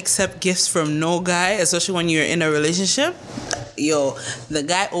don't accept gifts from no guy, especially when you're in a relationship, the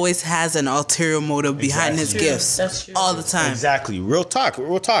guy always has an ulterior motive behind his gifts. That's true. All the time. Exactly. Real talk.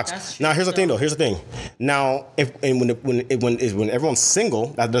 That's true. Now here's the thing. Now when everyone's single,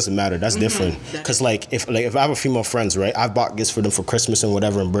 that doesn't matter. That's different. Because like if I have a female friends, right? I've bought gifts for them for Christmas and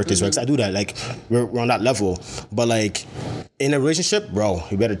whatever and birthdays, right? 'Cause I do that. Like we're on that level. But like in a relationship, bro,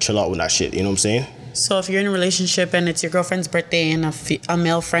 you better chill out with that shit. You know what I'm saying? So if you're in a relationship and it's your girlfriend's birthday and a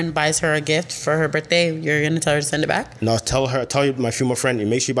male friend buys her a gift for her birthday, you're gonna tell her to send it back? No, tell my female friend, and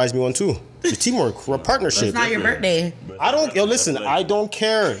make sure she buys me one too. It's teamwork. We're a partnership. It's not your birthday. Listen, I don't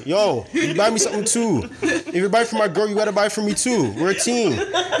care. Yo, you buy me something too. If you buy for my girl, you gotta buy for me too. We're a team.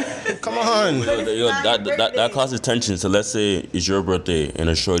 Come on. That causes tension. So let's say it's your birthday and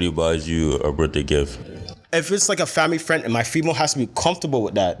a shorty buys you a birthday gift. If it's like a family friend and my female has to be comfortable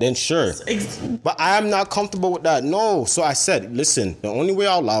with that, then sure. But I am not comfortable with that. No. So I said, listen, the only way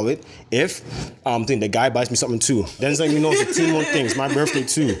I'll allow it if the guy buys me something too. Then it's like, it's a teamwork thing. It's my birthday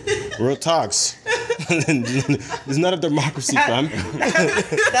too. Real talks. There's not a democracy, fam.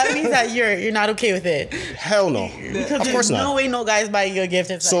 That means that you're not okay with it. Hell no. Because of course not. No way no guy's buying you a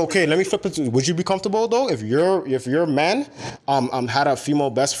gift. So okay, let me flip it. Would you be comfortable though if your man had a female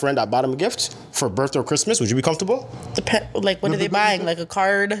best friend that bought him a gift for birthday or Christmas? Would you be comfortable? Like what are they buying? Like a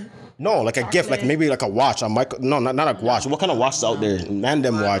card? No, like a gift, like maybe like a watch. No, not a watch. What kind of watch is out there?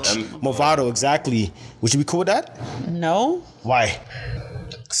 Mandem watch. Movado, exactly. Would you be cool with that? No. Why?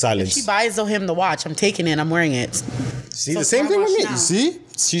 Silence. If she buys him the watch, I'm taking it, I'm wearing it. See, the same thing with me. You see?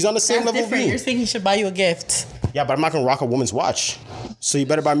 She's on the same level with me. You're saying he should buy you a gift. Yeah, but I'm not going to rock a woman's watch. So you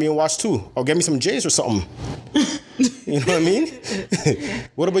better buy me a watch too. Or get me some J's or something. You know what I mean?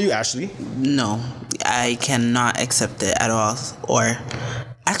 What about you, Ashley? No, I cannot accept it at all. Or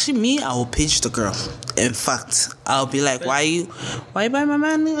actually, me, I will page the girl. In fact, I'll be like, why you buy my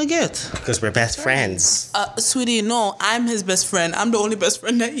man a gift? Because we're best friends. Sweetie, no, I'm his best friend. I'm the only best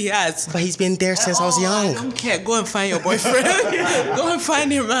friend that he has. But he's been there since I was young. I don't care. Go and find your boyfriend. Go and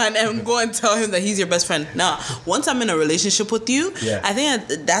find your man and go and tell him that he's your best friend. Now, once I'm in a relationship with you, I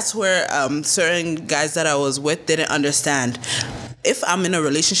think that's where certain guys that I was with didn't understand. If I'm in a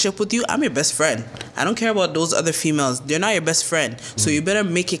relationship with you, I'm your best friend. I don't care about those other females. They're not your best friend. So you better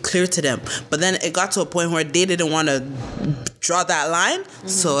make it clear to them. But then it got to a point where they didn't want to draw that line.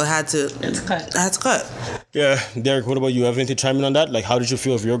 So I had to cut. Yeah, Derek, what about you? Have anything to chime in on that? Like, how did you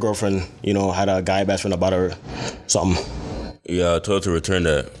feel if your girlfriend, had a guy best friend about her something? Yeah, I told her to return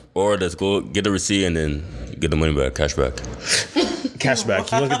that. Or let's go get the receipt and then get the money back, cash back. Cash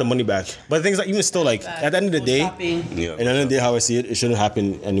back. You don't get the money back. But the thing is, like, even still, like, at the end of the day, at the end of the day, how I see it, it shouldn't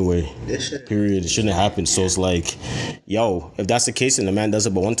happen anyway. Period. It shouldn't happen. So it's like, yo, if that's the case and the man does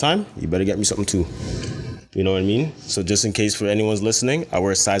it but one time, you better get me something too. You know what I mean? So just in case for anyone's listening, I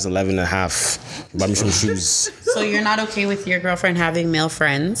wear a size 11 and a half. Buy me some shoes. So you're not okay with your girlfriend having male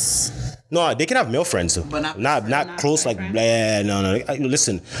friends? No, they can have male friends, but not close like blah. No.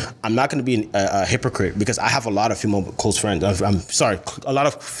 Listen, I'm not gonna be a hypocrite because I have a lot of female close friends. I'm sorry, a lot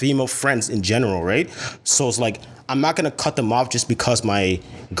of female friends in general, right? So it's like I'm not gonna cut them off just because my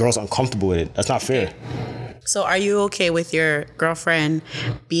girl's uncomfortable with it. That's not fair. So are you okay with your girlfriend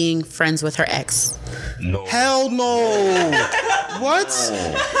being friends with her ex? No. Hell no. What?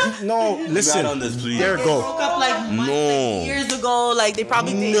 No, listen. On this, please. There you go. Broke up like years ago. Like they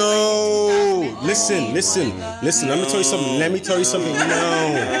probably dated. No. Listen. Let me tell you something.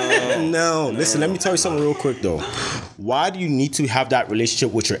 No. Listen, let me tell you something real quick though. Why do you need to have that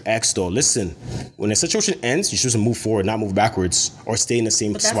relationship with your ex though? Listen, when a situation ends, you should move forward, not move backwards or stay in the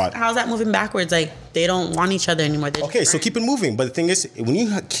same spot. How's that moving backwards? Like they don't want each other anymore. Okay, so keep it moving. But the thing is, when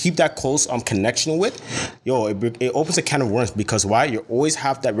you keep that close connection with, it opens a can of worms because why? You always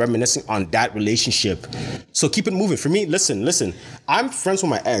have that reminiscing on that relationship. So keep it moving. For me, listen. I'm friends with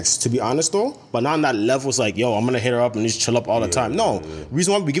my ex, to be honest though, but not on that level. It's like, yo, I'm gonna hit her up and just chill up all the time. No,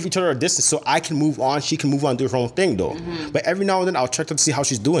 reason why we give each other a distance so I can move on, she can move on, do her own thing though. But every now and then I'll check her to see how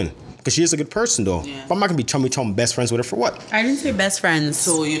she's doing. Because she is a good person though. Yeah. But I'm not gonna be chum best friends with her for what? I didn't say best friends.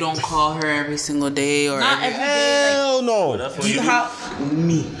 So you don't call her every single day or not every day? Hell no. That's what you do.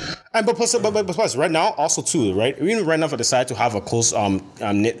 Me. And but plus right now also too, right? Even right now if I decide to have a close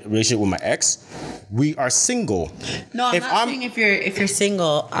knit relationship with my ex, we are single. No, I'm not saying if you're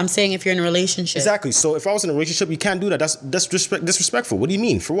single. I'm saying if you're in a relationship. Exactly. So if I was in a relationship, you can't do that. That's disrespectful. What do you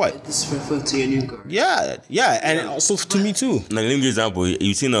mean? For what? Disrespectful to your new girl. Yeah, and also to me too. Like, let me give you an example.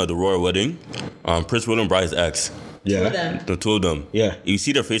 You seen the royal wedding? Prince William brought his ex. Yeah. The two of them. Yeah. You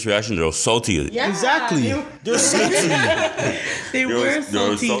see their face reaction, they're salty. Yeah. Exactly. They're salty. They were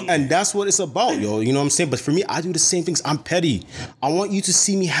salty. And that's what it's about, yo. You know what I'm saying? But for me, I do the same things. I'm petty. I want you to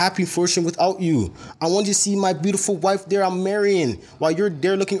see me happy and flourishing without you. I want you to see my beautiful wife there I'm marrying while you're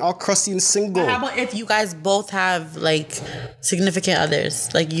there looking all crusty and single. But how about if you guys both have like significant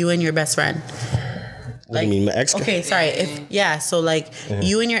others, like you and your best friend? What do you mean, my ex? Okay, sorry. So like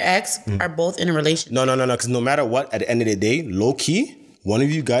you and your ex are both in a relationship. No. Because no matter what, at the end of the day, low key, one of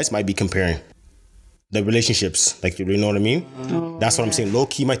you guys might be comparing. the relationships. Like, you know what I mean? That's what I'm saying. Low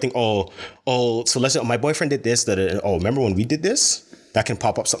key, you might think, so let's say my boyfriend did this. Remember when we did this? That can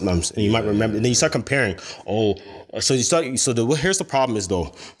pop up sometimes, and you might remember. And then you start comparing. Here's the problem is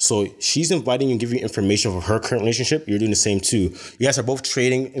though. So she's inviting you and giving you information of her current relationship. You're doing the same too. You guys are both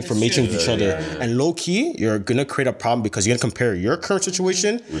trading information with each other, and low key, you're gonna create a problem because you're gonna compare your current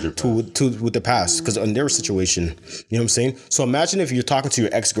situation with the past, because on their situation, you know what I'm saying. So imagine if you're talking to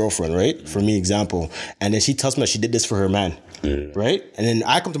your ex-girlfriend, right? For me, example, and then she tells me that she did this for her man. Right? And then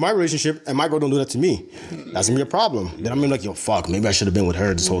I come to my relationship and my girl don't do that to me. That's gonna be a problem. Then I'm gonna be like, yo, fuck, maybe I should have been with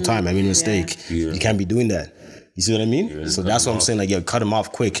her this whole time. I made a mistake. You can't be doing that. You see what I mean? So that's what I'm saying. Like, yo, cut him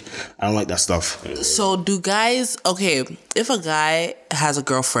off quick. I don't like that stuff. So do guys, if a guy has a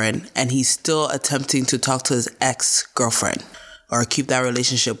girlfriend and he's still attempting to talk to his ex-girlfriend or keep that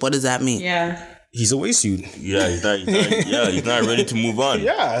relationship, what does that mean? Yeah. He's a wastesuit. Yeah, he's not ready to move on.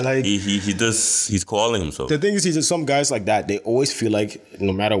 Yeah, like he's calling himself. The thing is, some guys like that, they always feel like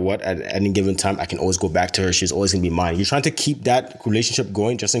no matter what, at any given time, I can always go back to her. She's always gonna be mine. You're trying to keep that relationship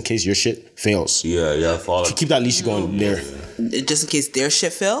going just in case your shit fails. Yeah, follow. To keep that leash going there. Just in case their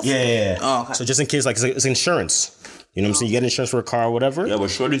shit fails? Yeah. Oh, okay. So just in case, like, it's insurance. You know what I'm saying? You get insurance for a car or whatever. Yeah, but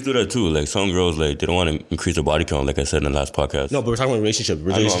shorties do that too. Like, some girls, like, they don't want to increase their body count, like I said in the last podcast. No, but we're talking about relationship I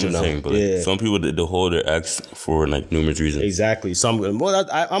know what I'm now. saying, but like, some people, they hold their ex for like numerous reasons. Exactly. So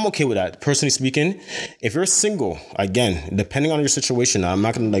I'm okay with that. Personally speaking, if you're single, again, depending on your situation, I'm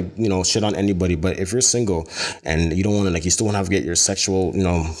not gonna shit on anybody, but if you're single and you don't want to, you still want to have to get your sexual,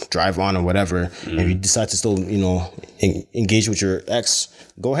 drive on or whatever, and you decide to still, engage with your ex,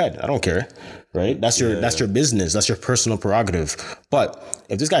 go ahead. I don't care. Right? That's your business. That's your personal prerogative. But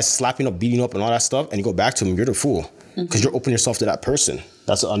if this guy's slapping up, beating up, and all that stuff, and you go back to him, you're the fool. Because you're opening yourself to that person.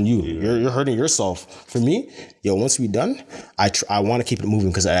 That's on you. You're hurting yourself. For me, once we're done, I want to keep it moving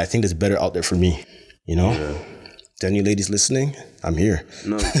because I think there's better out there for me. To any ladies listening, I'm here.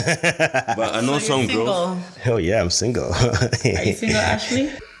 No. But I know some girls. Hell yeah, I'm single. Are you single,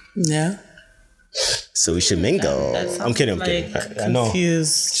 Ashley? Yeah. So we should mingle. I'm kidding. I know.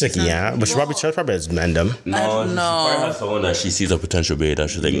 Confused. She's like, yeah, but she probably has mandem. No, she probably has someone that she sees a potential bait that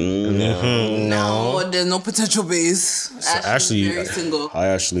she's like, no, there's no potential base. So Ashley, very single. Hi,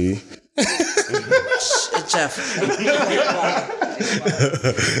 Ashley. Jeff.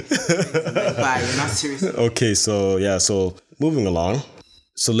 Bye, you're not serious. Okay, so moving along.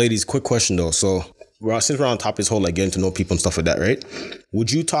 So ladies, quick question though. So since we're on top of this whole getting to know people and stuff like that, right?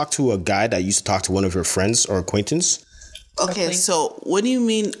 Would you talk to a guy that used to talk to one of your friends or acquaintance? Okay, so what do you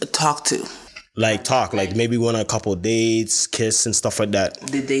mean talk to? Like maybe went on a couple of dates, kiss and stuff like that.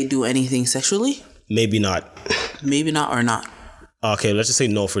 Did they do anything sexually? Maybe not. Maybe not or not. Okay, let's just say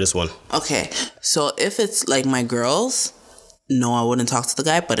no for this one. Okay, so if it's like my girls, no, I wouldn't talk to the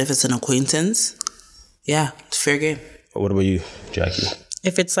guy. But if it's an acquaintance, yeah, it's fair game. What about you, Jackie?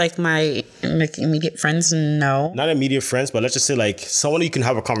 If it's like my immediate friends, no. Not immediate friends, but let's just say someone you can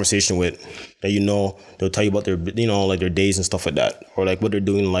have a conversation with that they'll tell you about their their days and stuff like that, or what they're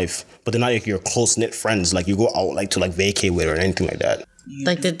doing in life. But they're not your close knit friends. You go out to vacate with or anything like that.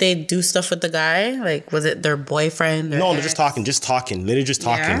 Did they do stuff with the guy? Was it their boyfriend? No, they're just talking, literally just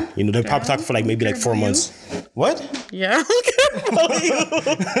talking. Yeah? They're probably talking for maybe 4 months. What? Yeah, I don't care about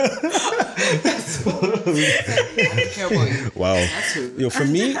you. Wow. For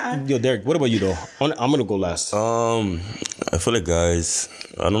me, Derek, what about you though? I'm gonna go last. I feel like guys,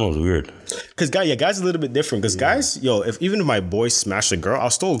 I don't know, it's weird. Cause guys are a little bit different. Cause guys, if my boy smashed a girl, I'll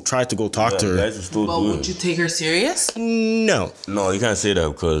still try to go talk to her. Guys are still doing. Would you take her serious? No, you can't say that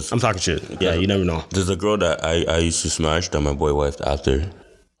because I'm talking shit. Yeah, you never know. There's a girl that I used to smash that my boy wifed after,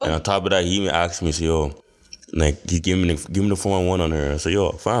 and on top of that, he even asked me, he gave me the 411 on her. I said,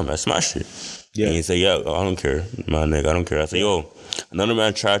 fam, I smashed it. Yeah. And he said, I don't care, my nigga, I don't care. I said, another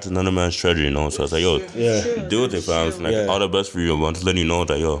man's trash, another man's treasure, So I said, deal with it, fam. All the best for you. I want to let you know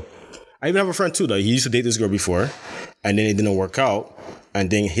that, I even have a friend too that he used to date this girl before, and then it didn't work out, and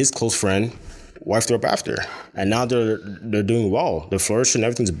then his close friend wifed her up after, and now they're doing well, they're flourishing,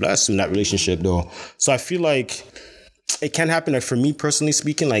 everything's blessed in that relationship though. So I feel like it can happen. For me personally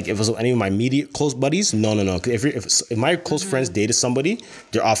speaking, if it was any of my immediate close buddies, no. If my close friends dated somebody,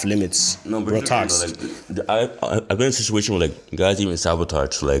 they're off limits. No, but real talks. I've been in a situation where guys even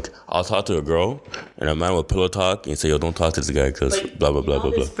sabotage. I'll talk to a girl and a man will pillow talk and say, don't talk to this guy because blah blah blah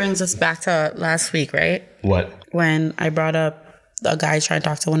blah blah. This brings us back to last week, right? What? When I brought up a guy trying to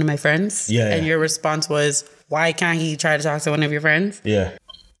talk to one of my friends. Yeah. And your response was, why can't he try to talk to one of your friends? Yeah.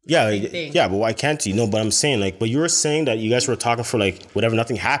 Yeah, yeah, but why can't he? No, but I'm saying like, but you were saying that you guys were talking for like whatever,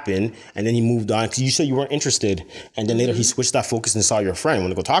 nothing happened, and then he moved on because you said you weren't interested, and then later he switched that focus and saw your friend,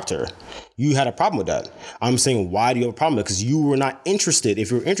 want to go talk to her. You had a problem with that. I'm saying, why do you have a problem with it? Because you were not interested.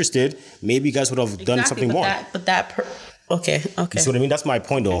 If you were interested, maybe you guys would have done something more. Okay. You see what I mean? That's my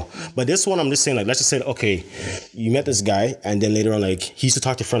point though. But this one, I'm just saying like, let's just say, okay, you met this guy, and then later on, like he used to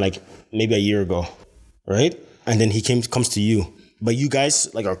talk to your friend like maybe a year ago, right? And then he comes to you. But you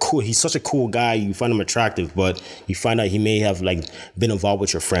guys like are cool. He's such a cool guy. You find him attractive, but you find out he may have like been involved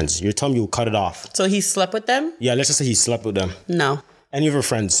with your friends. You're telling me you'll cut it off. So he slept with them? Yeah, let's just say he slept with them. No. Any of your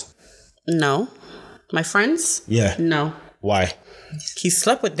friends? No. My friends? Yeah. No. Why? He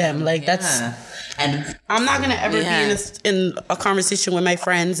slept with them. Like that's. And I'm not gonna ever be in a conversation with my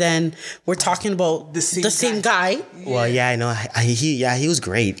friends and we're talking about the same guy. Well, yeah, I know. He was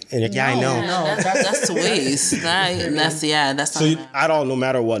great. And I know. No, that's the ways. That's so at all, no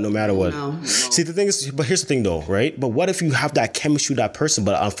matter what. No. See, the thing is, but here's the thing though, right? But what if you have that chemistry with that person,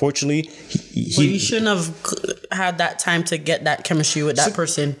 but unfortunately, you shouldn't have had that time to get that chemistry with that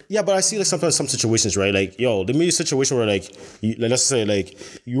person. Yeah, but I see like sometimes some situations, right? Like, yo, there may be a situation where like, let's say like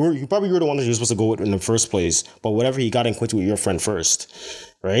you probably were the one that you're supposed to go with in the first place, but whatever, he got acquainted with your friend first,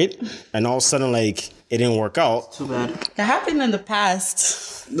 right? And all of a sudden, like, it didn't work out. Too bad. It happened in the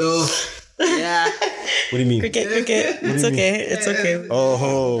past. No. Yeah. What do you mean? Cricket. It's okay.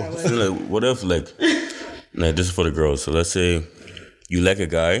 Oh. So, like, what if like this is for the girls. So let's say you like a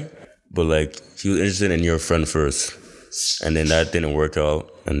guy, but like he was interested in your friend first, and then that didn't work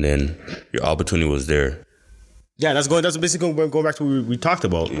out, and then your opportunity was there. Yeah, that's basically going back to what we talked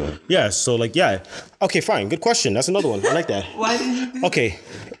about. Yeah, so like, yeah. Okay, fine. Good question. That's another one. I like that. Why did you do Okay,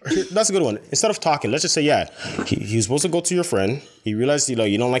 that's a good one. Instead of talking, let's just say, yeah, he was supposed to go to your friend. He realized you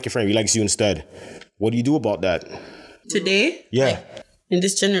don't like your friend. He likes you instead. What do you do about that? Today? Yeah. Like, in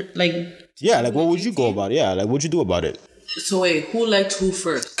this yeah, like what would you go about it? Yeah, like what would you do about it? So wait, who liked who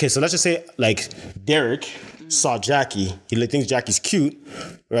first? Okay, so let's just say like Derek saw Jackie. He thinks Jackie's cute,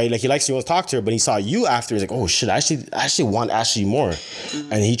 right? Like he likes you, wants to talk to her, but he saw you after. He's like, oh shit, I actually want Ashley more,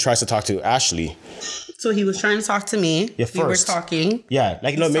 and he tries to talk to Ashley. So he was trying to talk to me. Yeah, first. We were talking. Yeah,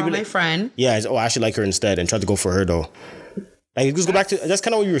 like maybe maybe my friend. Yeah, I actually like her instead, and tried to go for her though. Like just go back to that's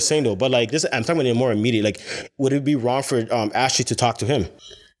kind of what you were saying though. But like this, I'm talking about it more immediate. Like, would it be wrong for Ashley to talk to him?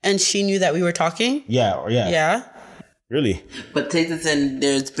 And she knew that we were talking. Yeah. Yeah. Really? But take this in,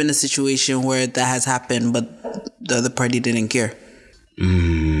 there's been a situation where that has happened, but the other party didn't care.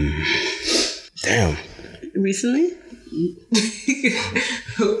 Damn. Recently?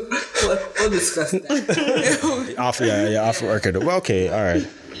 We'll discuss that. Off record. Well, okay, all right.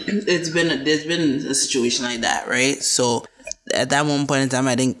 There's been a situation like that, right? So at that one point in time,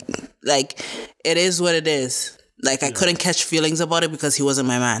 I think like it is what it is. Like I couldn't catch feelings about it because he wasn't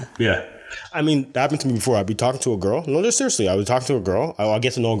my man. Yeah. I mean, that happened to me before. I'd be talking to a girl. No, just seriously. I would talk to a girl. I'll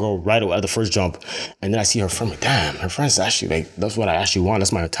get to know a girl right away at the first jump. And then I see her friend. Like, damn, her friend's actually, like, that's what I actually want.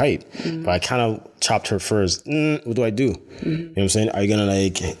 That's my type. But I kind of chopped her first. What do I do? You know what I'm saying? Are you going to,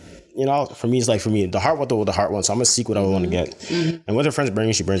 like, for me, it's like, the heart wants what the heart wants. So I'm going to seek what I want to get. And what her friends bring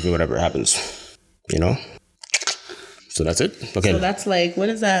me, she brings me whatever happens. You know? So that's it? Okay. So that's like, what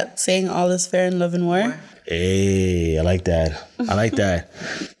is that saying? All is fair in love and war? Hey, I like that.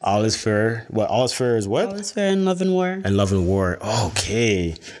 All is fair. What? All is fair is what? All is fair in love and war. And love and war.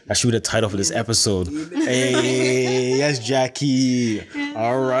 Okay. That should be the title for this episode. Hey, yes, Jackie.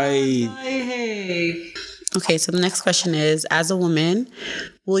 All right. Hey. Okay, so the next question is, as a woman,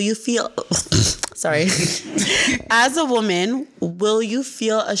 will you feel... Sorry. As a woman, will you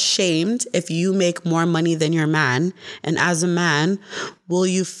feel ashamed if you make more money than your man? And as a man, will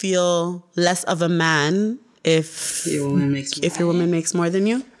you feel less of a man if your woman makes more than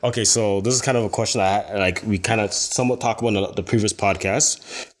you? Okay, so this is kind of a question we kind of somewhat talked about in the previous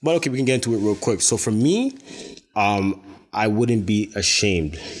podcast. But okay, we can get into it real quick. So for me, I wouldn't be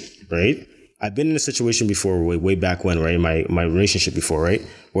ashamed, right? I've been in a situation before, way back when, right? My relationship before, right?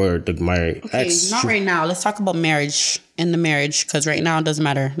 Where my ex... not right now. Let's talk about marriage, in the marriage, because right now it doesn't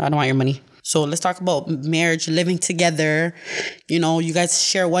matter. I don't want your money. So let's talk about marriage, living together. You know, you guys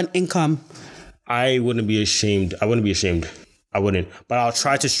share one income. I wouldn't be ashamed. I wouldn't. But I'll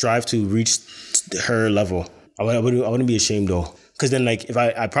try to strive to reach her level. I wouldn't be ashamed, though. Because then, like, if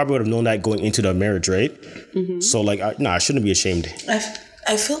I probably would have known that going into the marriage, right? So, like, I shouldn't be ashamed.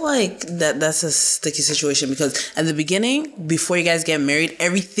 I feel like that's a sticky situation because at the beginning, before you guys get married,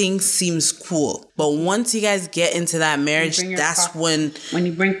 everything seems cool. But once you guys get into that marriage, that's when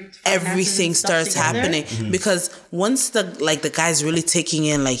you bring everything starts happening. Because once the guy's really taking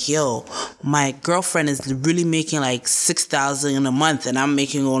in like, yo, my girlfriend is really making like $6,000 a month and I'm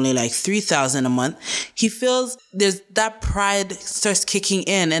making only like $3,000 a month, he feels there's that pride starts kicking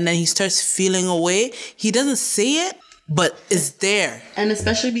in, and then he starts feeling away. He doesn't say it, but it's there. And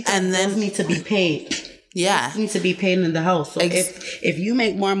especially because bills need to be paid. Yeah. Bills need to be paid in the house. So if you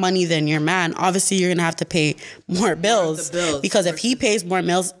make more money than your man, obviously you're going to have to pay more bills. Because if he pays more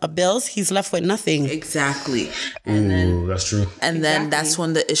bills, he's left with nothing. Exactly. And that's true. And then that's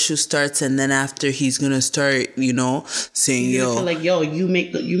when the issue starts. And then after he's going to start, saying, yo. Feel like, yo, you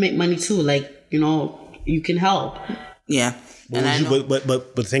make money too. Like, you can help. Yeah.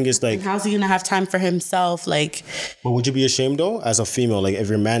 But the thing is, like, how's he gonna have time for himself? Like, but would you be ashamed though, as a female, like if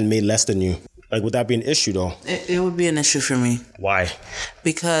your man made less than you? Like, would that be an issue though? It would be an issue for me. Why?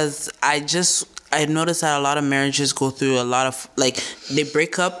 Because I noticed that a lot of marriages go through a lot of, like, they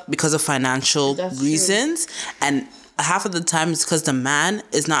break up because of financial reasons, and half of the time it's because the man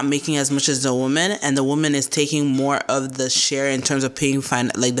is not making as much as the woman, and the woman is taking more of the share in terms of paying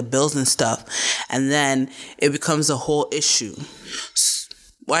like the bills and stuff, and then it becomes a whole issue.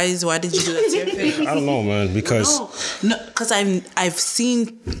 Why did you do that to your face? I don't know, man. Because because I've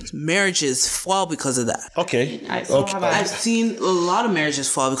seen marriages fall because of that. Okay. I've seen a lot of marriages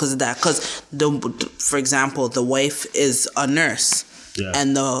fall because of that. Because for example, the wife is a nurse,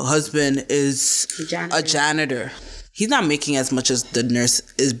 and the husband is a janitor. He's not making as much as the nurse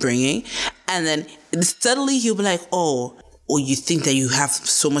is bringing. And then suddenly he'll be like, oh, you think that you have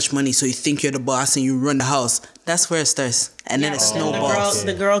so much money, so you think you're the boss and you run the house. That's where it starts. And then it snowballs.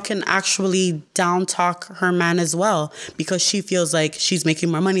 The girl can actually down talk her man as well because she feels like she's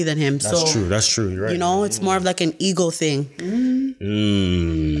making more money than him. That's true. You're right. It's more of like an ego thing.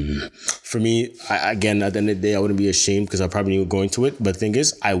 For me, again, at the end of the day, I wouldn't be ashamed because I probably knew going to it. But the thing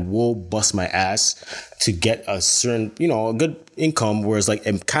is, I will bust my ass to get a certain, a good income, whereas like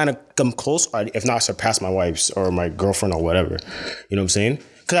I'm kind of come close, or if not surpass my wife's or my girlfriend or whatever. You know what I'm saying?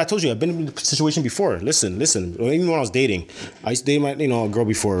 Because I told you, I've been in a situation before. Listen. Even when I was dating, I used to date my, a girl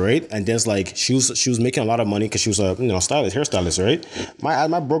before, right? And then it's like she was making a lot of money because she was a, hairstylist, right?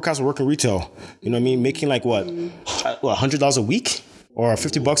 My broke ass was working retail. You know what I mean? Making like what $100 a week. Or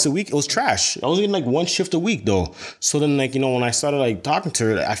 $50 a week. It was trash. I was getting like one shift a week though. So then like, when I started like talking to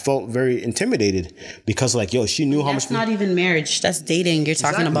her, I felt very intimidated because like, she knew how much. That's not even marriage. That's dating you're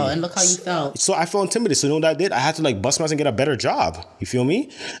talking about. And look how you felt. So I felt intimidated. So what I did? I had to like bust my ass and get a better job. You feel me?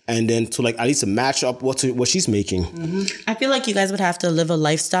 And then to like at least match up what she's making. Mm-hmm. I feel like you guys would have to live a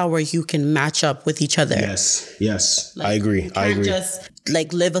lifestyle where you can match up with each other. Yes. Like, I agree. You can't just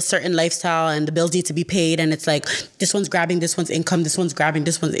like live a certain lifestyle and the bills need to be paid and it's like this one's grabbing this one's income, this one's grabbing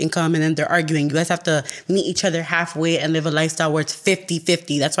this one's income, and then they're arguing. You guys have to meet each other halfway and live a lifestyle where it's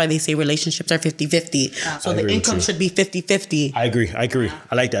 50-50. That's why they say relationships are 50-50. So the income should be 50-50. I agree.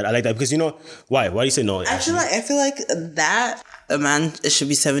 I like that because why do you say no? I feel like that a man, it should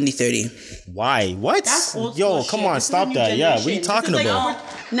be 70-30. Why? What? Yo, come on, stop that. Yeah, what are you talking about?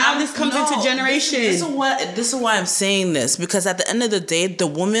 Now this comes into generation. This is why I'm saying this, because at the end of the day, the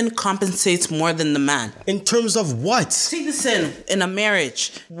woman compensates more than the man. In terms of what? Take this in a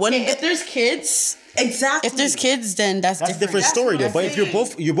marriage. If there's kids. Exactly. If there's kids, then that's different. A different story though. But if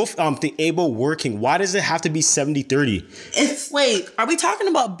you're both able working, why does it have to be 70-30? Wait, are we talking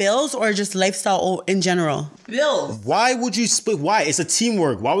about bills or just lifestyle in general? Bills. Why would you split? Why? It's a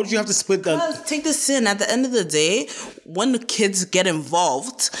teamwork. Why would you have to split that? Take this in. At the end of the day, when the kids get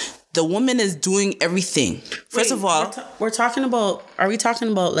involved, the woman is doing everything. First of all, we're talking about. Are we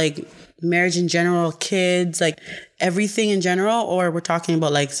talking about like marriage in general, kids, like everything in general, or we're talking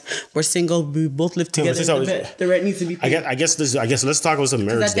about like we're single, we both live together, the rent needs to be paid? I guess let's talk about some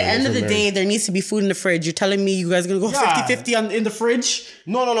marriage. At the end of the day, there needs to be food in the fridge. You're telling me you guys gonna go 50-50 in the fridge?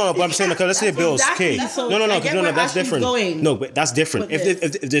 No. But I'm saying, let's say bills. Okay. No. That's different. No, but that's different.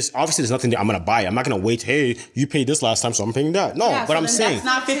 If there's obviously there's nothing that I'm gonna buy. I'm not gonna wait. Hey, you paid this last time, so I'm paying that. No, but I'm saying that's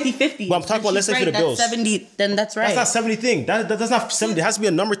not 50-50. But I'm talking about let's say for the bills. 70. Then that's right. That's not 70 thing. That's not 70. There has to be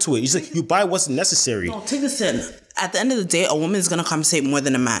a number to it. It's like you buy what's necessary. No, take this in. At the end of the day, a woman is going to compensate more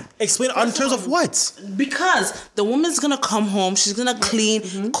than a man. Explain in terms of what? Because the woman's going to come home, she's going to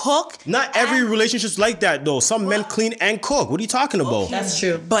clean, cook. Not every relationship's like that, though. Some men clean and cook. What are you talking about? That's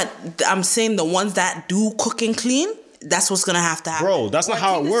true. But I'm saying the ones that do cook and clean, that's what's gonna have to happen. Bro, that's not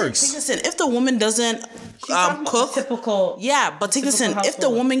how it works. Take this in. If the woman doesn't cook, typical. yeah, but take this in. If the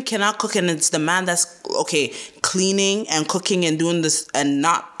woman cannot cook and it's the man that's cleaning and cooking and doing this and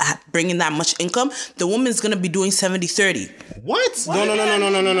not bringing that much income, the woman's gonna be doing 70-30. What? No. She's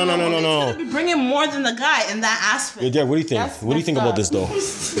gonna be bringing more than the guy in that aspect. Yeah, what do you think? What do you think about this though?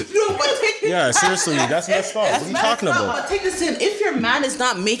 Yeah, seriously, that's messed up. What are you talking about? But take this in. If your man is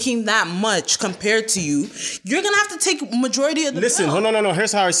not making that much compared to you, you're gonna have to take majority of the Listen, bill. no.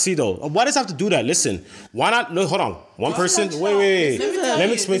 Here's how I see though. Why does it have to do that? Listen, why not? Look, hold on. One person. Wait. Let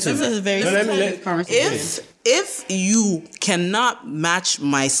me explain to you. This is a very sensitive conversation. If you cannot match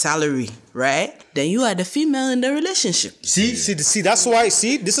my salary, right, then you are the female in the relationship. See, that's why.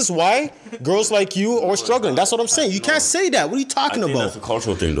 See, this is why girls like you are struggling. That's what I'm saying. You can't say that. What are you talking about? That's a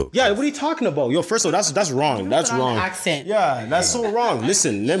cultural thing, though. Yeah, what are you talking about? Yo, first of all, that's wrong. That's wrong. Accent. Yeah, that's so wrong.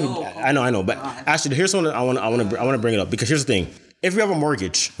 Listen, let me. I know, but actually, here's something I want to bring it up because here's the thing. If you have a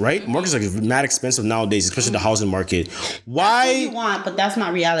mortgage, right? Mortgages are mad expensive nowadays, especially the housing market. Why? That's what you want, but that's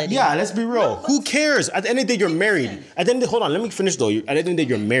not reality. Yeah, let's be real. Who cares? At the end of the day, you're married. At the end of the, hold on, let me finish though. At the end of the day,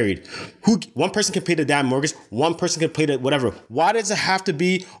 you're married. One person can pay the damn mortgage. One person can pay the whatever. Why does it have to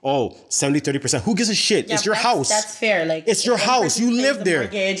be 70-30%? Who gives a shit? Yeah, it's your house. That's fair. Like it's your house. You live there.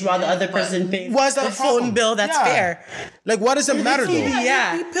 Mortgage while the other person pays why is that the phone bill. That's fair. Like, why does it matter though?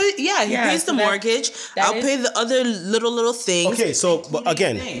 Yeah. He pays the mortgage. I'll pay the other little things. Okay, so but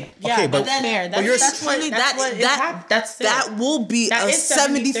again. Yeah, but then that will be a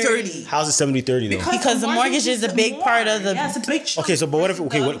 70-30. How's it 70-30 though? Because the mortgage is a big part of the. Yeah, it's a big. Okay, so but what if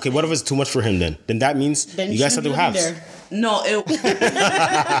what if it's too much for him then? Then that means you guys have to have. No,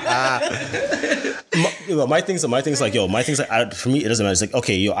 my thing's like, for me, it doesn't matter. It's like,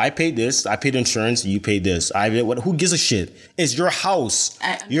 okay, I paid this, I paid insurance, you paid this. Who gives a shit? It's your house.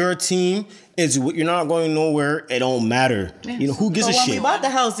 You're a team. You're not going nowhere. It don't matter. Who gives a shit? When we bought the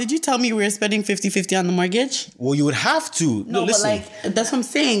house, did you tell me we were spending 50-50 on the mortgage? Well, you would have to. No, listen. But that's what I'm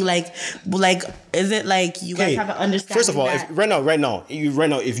saying. Like, is it like you guys have an understanding? First of all,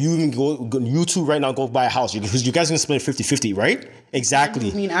 if you even you two right now go buy a house, because you guys are gonna spend 50-50, right? Exactly.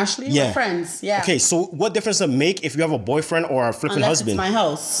 You mean Ashley? Yeah. We're friends. Yeah. Okay, so what difference does it make if you have a boyfriend or a flipping husband? It's my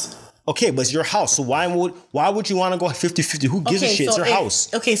house. Okay, but it's your house. So why would you want to go 50-50? Who gives a shit? It's your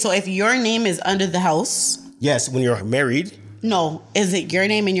house. Okay, so if your name is under the house. Yes, when you're married. No, is it your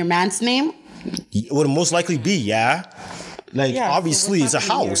name and your man's name? It would most likely be, yeah. Obviously, it's a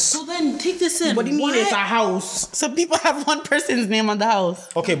house. So then take this in. What do you mean it's a house? Some people have one person's name on the house.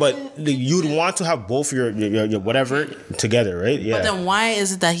 Okay, but you'd want to have both your whatever together, right? Yeah. But then why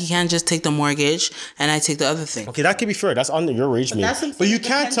is it that he can't just take the mortgage and I take the other thing? Okay, that could be fair. That's under your arrangement. But you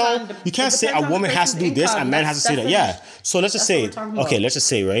can't say a woman has to do this and a man has to say that. Yeah. So let's just say,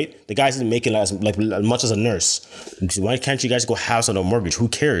 right? The guy's making as much as a nurse. Why can't you guys go house on a mortgage? Who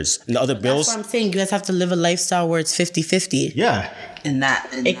cares? And the other bills. That's what I'm saying. You guys have to live a lifestyle where it's 50-50. Yeah.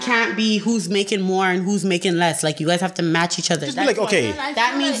 It can't be who's making more and who's making less. Like, you guys have to match each other. Just be like, okay.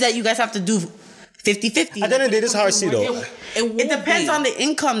 That means that you guys have to do 50-50. At the end of the day, this is how I see it though. It depends on the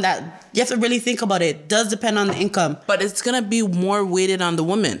income. That you have to really think about it. It does depend on the income. But it's going to be more weighted on the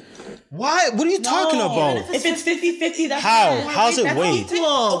woman. Why? What are you talking about? If it's 50-50, that's how's it weighed?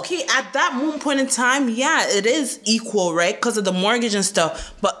 Okay, at that point in time, yeah, it is equal, right? Because of the mortgage and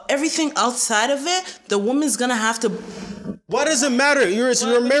stuff. But everything outside of it, the woman's gonna have to. Why does it matter? It's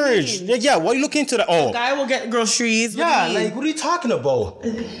your marriage. Yeah, why are you looking into that? Oh, the guy will get groceries. Yeah, what are you talking about?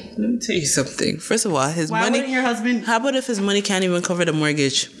 Let me tell you something. First of all, his money. Why wouldn't your husband? How about if his money can't even cover the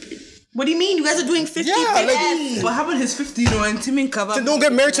mortgage? What do you mean? You guys are doing 50-50? Yeah, but how about his 50 and Timmy cover? So don't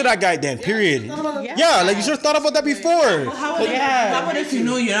get married to that guy then, period. Yeah, you should have thought about that before. How about if you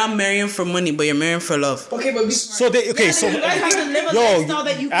know you're not marrying for money, but you're marrying for love? Okay, but so you guys have to live a lifestyle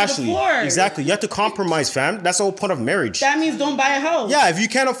that you can Ashley, afford. Exactly. You have to compromise, fam. That's the whole point of marriage. That means don't buy a house. Yeah, if you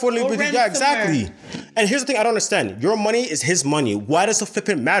can't afford it, yeah, exactly. And here's the thing I don't understand. Your money is his money. Why does it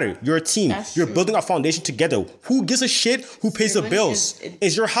flipping matter? You're a team. You're building a foundation together. Who gives a shit who pays the bills?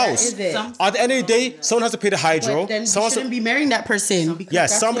 It's your house. At the end of the day, someone has to pay the hydro. Then someone shouldn't be marrying that person. Yeah,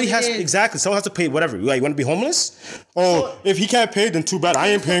 somebody has exactly. Someone has to pay whatever. You want to be homeless? Oh, if he can't pay, then too bad. I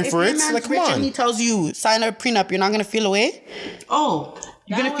ain't paying for it. Like, come on. And he tells you sign a prenup, you're not gonna feel away. Oh.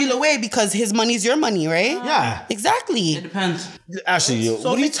 You're gonna feel away because his money's your money, right? Yeah. Exactly. It depends. Ashley,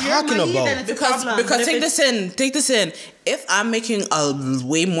 what are you talking about? Because take this in. If I'm making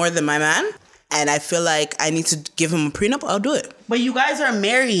way more than my man and I feel like I need to give him a prenup, I'll do it. But you guys are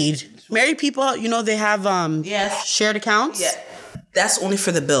married. Married people, they have shared accounts. Yeah. That's only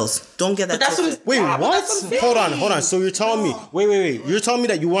for the bills. Don't get that. But that's twisted. Wait, what? Hold on. So you're telling me, wait. You're telling me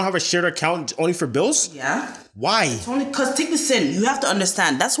that you won't have a shared account only for bills? Yeah. Why? It's only because take this in. You have to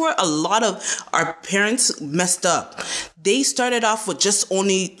understand. That's where a lot of our parents messed up. They started off with just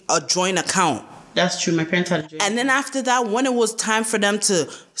only a joint account. That's true. My parents had a joint. And then after that, when it was time for them to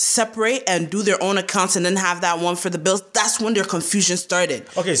separate and do their own accounts and then have that one for the bills, that's when their confusion started.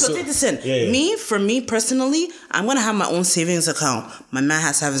 Okay, so take this in. Yeah. For me personally, I'm going to have my own savings account. My man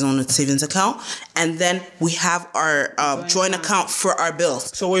has to have his own savings account. And then we have our joint account for our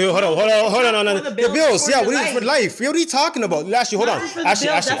bills. So wait, hold on. The bills, yeah, what is for life? What are you talking about? Ashley, hold on. Ashley.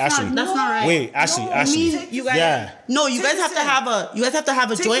 That's not right. Wait, Ashley. You guys, no, you guys have to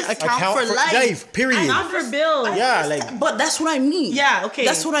have a joint account for life. Period. Not for bills. Yeah, But that's what I mean. Yeah, okay.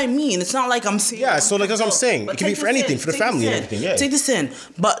 That's what I mean. It's not like I'm saying. Yeah, so like that's what I'm saying. It can be for anything, for the family and everything. Yeah. Take this in.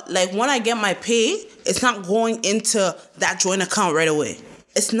 But like when I get my pay, it's not going into that joint account right away.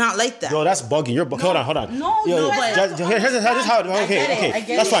 It's not like that. Yo, that's buggy. You're hold on. No, Here's how. Okay.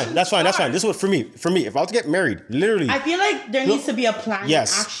 That's fine. This is what for me. If I was to get married, literally. I feel like there needs to be a plan.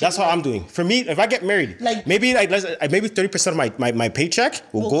 Yes, that's how I'm doing. For me, if I get married, maybe 30% of my paycheck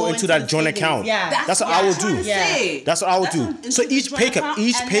will go into that joint account. Yeah, that's what I will do. Yeah, that's what I will do. So each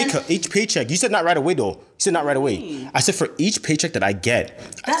paycheck. You said not right away though. You said not right away. I said for each paycheck that I get,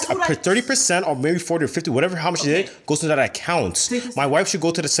 I put 30% or maybe 40 or 50, whatever how much it is, goes to that account. My wife should go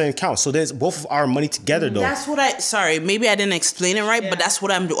to the same account. So there's both of our money together though. That's what maybe I didn't explain it right, but that's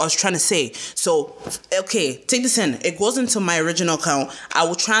what I was trying to say. So, okay, take this in. It goes into my original account. I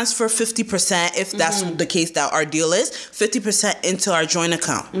will transfer 50% if that's the case that our deal is, 50% into our joint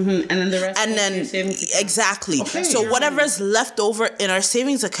account. And then the rest. And then, exactly. Okay, so whatever's left over in our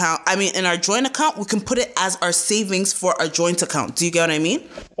savings account, in our joint account, we can put it as our savings for our joint account. Do you get what I mean?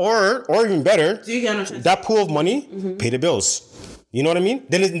 Or even better, do you get what I'm saying? That pool of money, pay the bills. You know what I mean?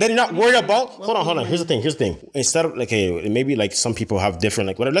 Then you're not worried about. Hold on. Here's the thing. Instead of maybe like some people have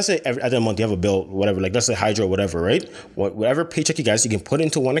different whatever. Let's say every other month you have a bill, whatever. Like let's say hydro, whatever, right? Whatever paycheck you guys, you can put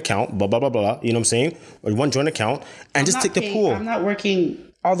into one account. Blah blah blah blah. You know what I'm saying? Or one joint account, and just take the pool. I'm not working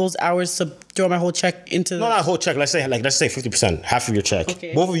all those hours to throw my whole check into. No, not a whole check. Let's say 50%, half of your check.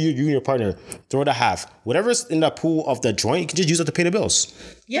 Okay. Both of you and your partner, throw the half. Whatever's in that pool of the joint, you can just use it to pay the bills.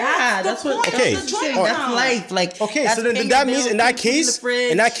 Yeah, that's what. Okay. That's life. Like okay, so then that means in that case,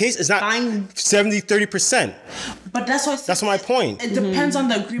 it's not 70-30%. But that's my point. It depends on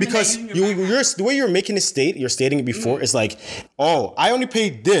the agreement. Because the way you're making it you're stating it before, it's like, oh, I only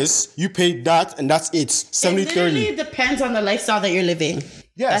paid this, you paid that, and that's it. 70-30. It literally depends on the lifestyle that you're living.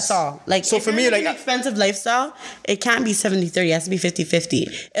 Yes. That's all. Like, so for me, like an expensive lifestyle, it can't be 70-30. It has to be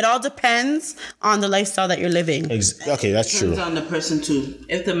 50-50. It all depends on the lifestyle that you're living. Okay, that's true. Depends on the person too.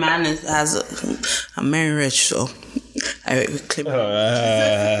 If the man I'm very rich, so I claim.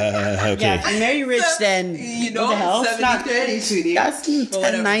 Okay. Yeah, if I'm very rich, then you know, what the hell? 70-30, sweetie. That's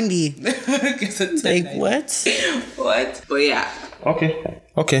 1090. Like what? What? But yeah.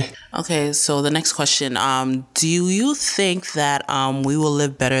 Okay, so the next question, do you think that we will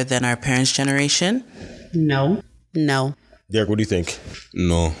live better than our parents' generation? No. Derek, what do you think?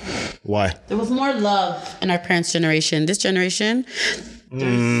 No. Why? There was more love in our parents' generation. This generation,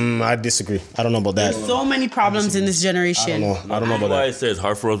 I disagree. I don't know about that. There's so many problems in this generation. I don't know about that. Why I say it's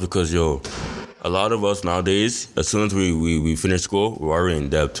hard for us because a lot of us nowadays, as soon as we finish school, we're already in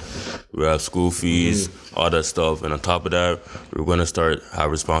debt. We have school fees, all that stuff, and on top of that, we're gonna start have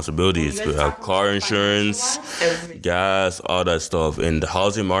responsibilities. We have car insurance, gas, all that stuff. And the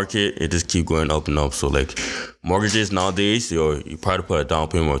housing market, it just keep going up and up. So like mortgages nowadays, you probably put a down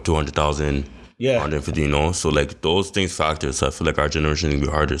payment of $200,000. Yeah. 150, you know? So like those things factor. So I feel like our generation is gonna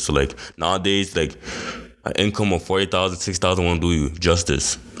be harder. So like nowadays, like an income of $40,000, $60,000 won't do you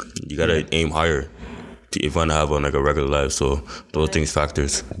justice. You gotta aim higher if you wanna have a regular life. So those things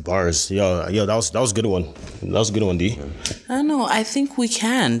factors. Bars, yo, that was a good one. That was a good one, D. I don't know. I think we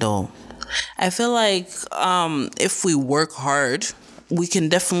can though. I feel like if we work hard, we can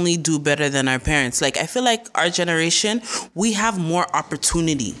definitely do better than our parents. Like I feel like our generation, we have more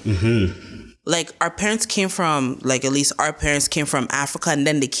opportunity. Like our parents came from, like at least our parents came from Africa and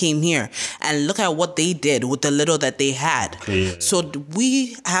then they came here and look at what they did with the little that they had. Yeah. So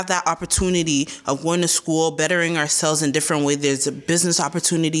we have that opportunity of going to school, bettering ourselves in different ways. There's business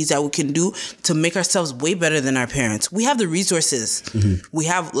opportunities that we can do to make ourselves way better than our parents. We have the resources. We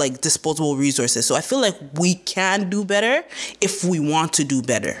have like disposable resources. So I feel like we can do better if we want to do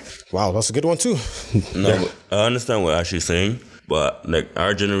better. Wow, that's a good one too. No, I understand what Ashley's saying. But like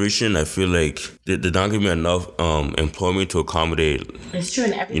our generation, I feel like they're not giving me enough employment to accommodate. It's true,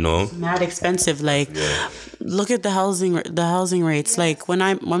 and everything's mad expensive. Like, look at the housing rates. Like when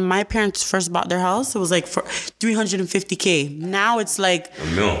my parents first bought their house, it was like for $350K. Now it's like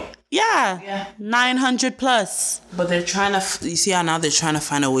 $1 million. Yeah, 900 plus. But they're trying to, you see how now they're trying to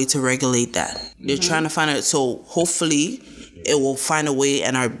find a way to regulate that. They're trying to find it, so hopefully it will find a way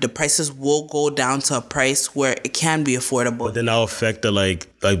and the prices will go down to a price where it can be affordable. But then that'll affect the like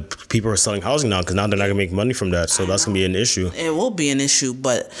people who are selling housing now, because now they're not gonna make money from that, so that's gonna be an issue. It will be an issue,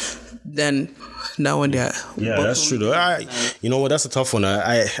 but then now when they're that's true though. You know what? That's a tough one.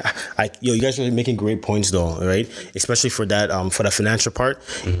 You guys are making great points though, right? Especially for that financial part.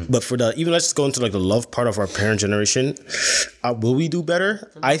 But for the even let's just go into like the love part of our parent generation. Will we do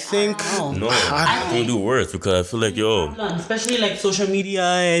better? I think no. I think we'll do worse, because I feel like especially like social media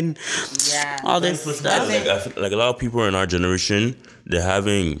and all this stuff. I feel like a lot of people in our generation, they're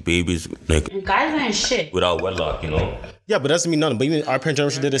having babies like and guys ain't shit without wedlock, Yeah, but that doesn't mean nothing. But even our parent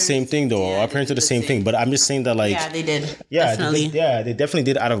generation did the same thing, though. Our parents did the same thing. But I'm just saying that, like... Yeah, they did. Yeah, definitely. They definitely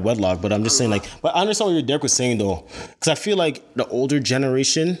did out of wedlock. But I'm just saying, like... But I understand what your Derek was saying, though. Because I feel like the older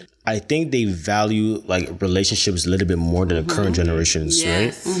generation, I think they value, like, relationships a little bit more than the current generations,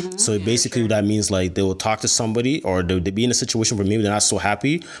 right? So basically what that means, like, they will talk to somebody or they'll be in a situation where maybe they're not so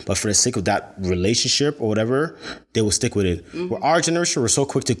happy, but for the sake of that relationship or whatever, they will stick with it. Where our generation, we're so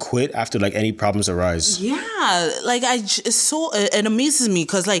quick to quit after, like, any problems arise. Yeah, like, it's so... It amazes me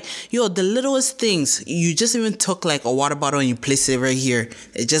because, like, the littlest things, you just even took, like, a water bottle and you place it right here.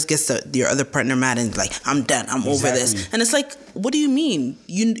 It just gets your other partner mad and like, I'm done. I'm over this. And it's like, what do you mean?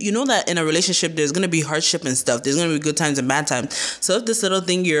 You know that in a relationship, there's going to be hardship and stuff. There's going to be good times and bad times. So if this little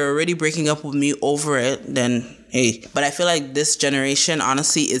thing, you're already breaking up with me over it, then... Hey, but I feel like this generation,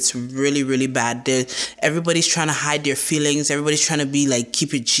 honestly, it's really, really bad. Everybody's trying to hide their feelings. Everybody's trying to be like,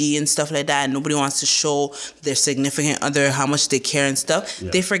 keep it G and stuff like that. And nobody wants to show their significant other how much they care and stuff. Yeah.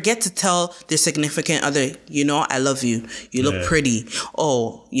 They forget to tell their significant other, I love you. You look pretty.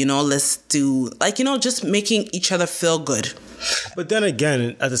 Oh, let's do, like, just making each other feel good. But then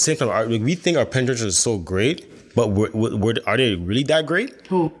again, at the same time, we think our parents are so great. But are they really that great?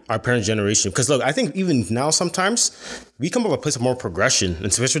 Who? Our parents' generation. Because look, I think even now sometimes we come up with a place of more progression, and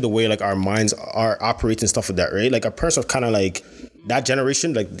especially the way like our minds are operating and stuff like that, right? Like our parents are kind of like that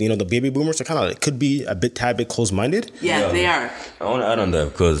generation, like the baby boomers are kind of like, could be a tad bit close-minded. Yeah, they are. I want to add on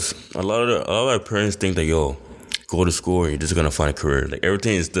that because a lot of our parents think that go to school and you're just gonna find a career. Like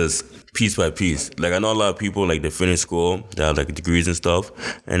everything is just piece by piece. Like I know a lot of people like they finish school, they have like degrees and stuff,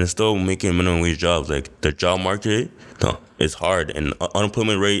 and they're still making minimum wage jobs. Like the job market, it's hard, and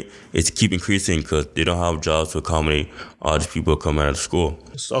unemployment rate is keep increasing because they don't have jobs to accommodate all these people coming out of school.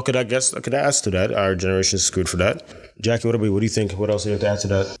 So could I add to that? Our generation is screwed for that. Jackie, what do you think? What else do you have to add to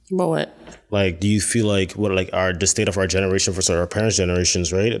that? But what? Like, do you feel like the state of our generation versus our parents'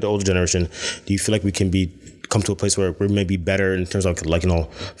 generations, right? The older generation, do you feel like we can come to a place where we may be better in terms of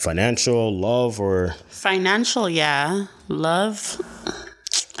financial, love, or financial? Yeah, love.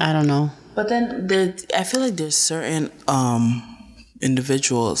 I don't know. But then I feel like there's certain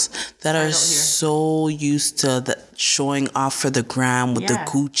individuals that are so used to showing off for the gram with the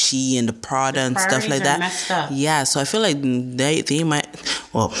Gucci and the Prada and stuff like that. Messed up. Yeah, so I feel like they might.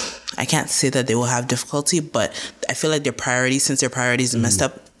 Well, I can't say that they will have difficulty, but I feel like since their priorities are messed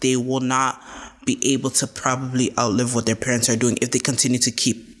up, they will not be able to probably outlive what their parents are doing if they continue to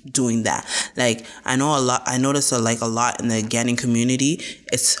keep doing that. Like I notice a lot in the Ghanaian community,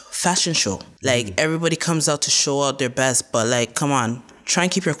 it's fashion show. Like everybody comes out to show out their best, but like come on, try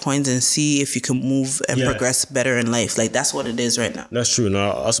and keep your coins and see if you can move and progress better in life. Like that's what it is right now. That's true.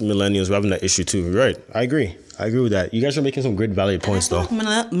 Now us millennials, we're having that issue too. You're right. I agree with that. You guys are making some great valid points though.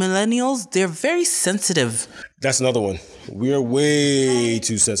 Millennials, they're very sensitive. That's another one. We're way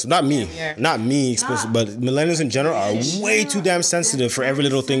too sensitive. Not me, but millennials in general are way too damn sensitive for every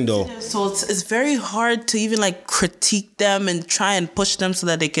little thing, though. So it's very hard to even like critique them and try and push them so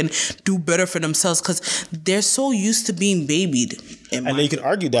that they can do better for themselves because they're so used to being babied. And then you can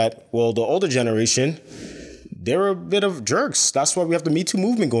argue that, well, the older generation, they're a bit of jerks. That's why we have the Me Too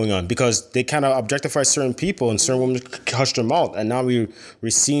movement going on, because they kind of objectify certain people and certain women hush their mouth. And now we're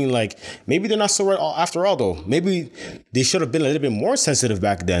seeing like, maybe they're not so right after all, though. Maybe they should have been a little bit more sensitive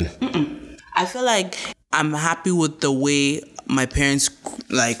back then. I feel like I'm happy with the way my parents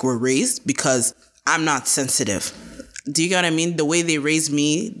like were raised because I'm not sensitive. Do you get what I mean? The way they raised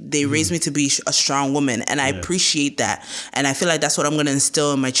me to be a strong woman. And I appreciate that. And I feel like that's what I'm going to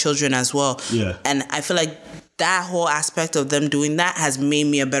instill in my children as well. Yeah. And I feel like that whole aspect of them doing that has made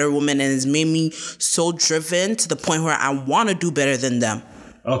me a better woman and has made me so driven to the point where I want to do better than them.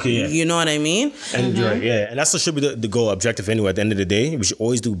 Okay, yeah. You know what I mean? And you're right, yeah. And that's what should be the goal objective anyway. At the end of the day, we should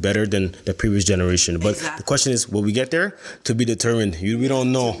always do better than the previous generation. But the question is, will we get there? To be determined. We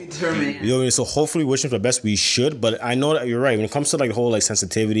don't know. You know, so hopefully wishing for the best, we should. But I know that you're right. When it comes to like the whole like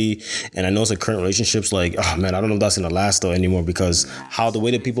sensitivity, and I know it's like current relationships, like, oh man, I don't know if that's gonna last though anymore, because how the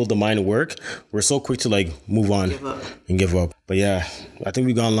way that people, the mind work, we're so quick to like move on and give up. But yeah, I think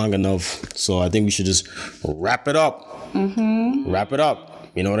we've gone long enough. So I think we should just wrap it up. Wrap it up.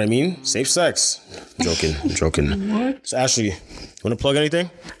 You know what I mean? Safe sex. I'm joking. So Ashley, you want to plug anything?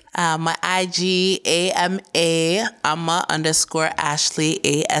 My IG, AMA_Ashley,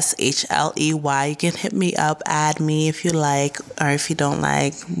 ASHLEY. You can hit me up, add me if you like, or if you don't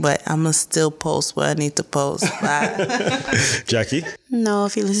like, but I'm going to still post what I need to post. Jackie? No,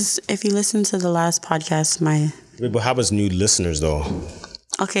 if you listen to the last podcast, Wait, but how about new listeners though?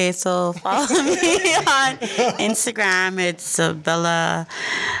 Okay, so follow me on Instagram. It's Bella.Lyn.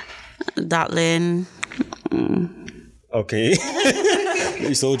 Okay.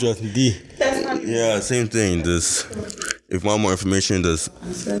 Soldier D. Yeah, same thing. Just if you want more information, just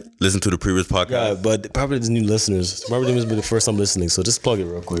listen to the previous podcast. Yeah, but probably there's new listeners. Probably this will be the first time listening, so just plug it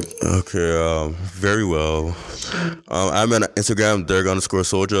real quick. Okay, very well. I'm on Instagram,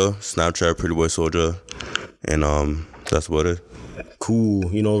 Derek_Soldier, Snapchat, Pretty Boy Soldier, and that's about it.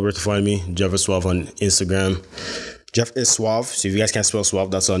 Cool. You know where to find me. Jeff Suave on Instagram. Jeff is Suave. So if you guys can't spell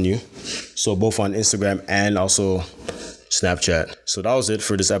Suave, that's on you. So both on Instagram and also Snapchat. So that was it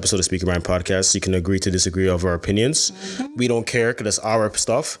for this episode of Speak Your Mind Podcast. You can agree to disagree of our opinions. We don't care because that's our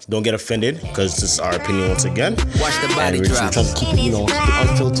stuff. Don't get offended because this is our opinion once again. Watch the body and we're drop. trying to keep, keep it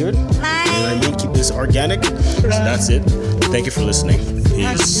unfiltered. You know what I mean? Keep this organic. So that's it. Thank you for listening.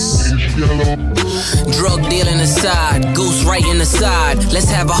 Peace. Drug dealing aside, goose writing aside. Let's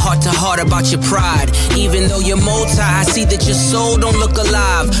have a heart-to-heart about your pride. Even though you're multi, I see that your soul don't look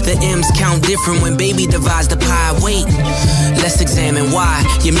alive. The M's count different when baby divides the pie. Wait, let's examine why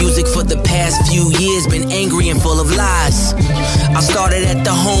your music for the past few years been angry and full of lies. I started at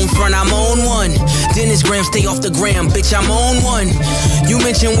the home front, I'm on one. Dennis Graham, stay off the gram, bitch, I'm on one. You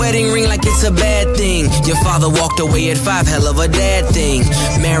mentioned wedding ring like it's a bad thing. Your father walked away at 5, hell of a dad thing.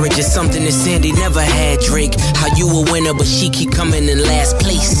 Marriage is something that Sandy never had, Drake. How you a winner, but she keep coming in last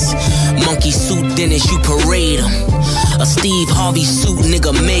place. Monkey suit Dennis, you parade him. A Steve Harvey suit,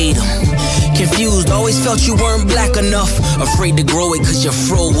 nigga made him. Confused, always felt you weren't black enough. Afraid to grow it cause your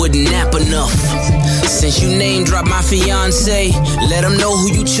fro wouldn't nap enough. Since you name dropped my fiance, let them know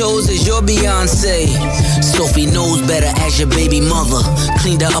who you chose as your Beyonce. Sophie knows better as your baby mother.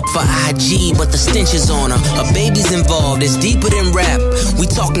 Cleaned her up for IG, but the stench is on her. A baby's involved, it's deeper than rap. We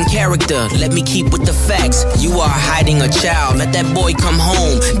talking character, let me keep with the facts. You are hiding a child, let that boy come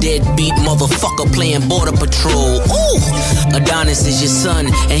home. Deadbeat motherfucker playing border patrol. Ooh, Adonis is your son,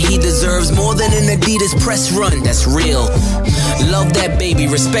 and he deserves more than an Adidas press run. That's real. Love that baby,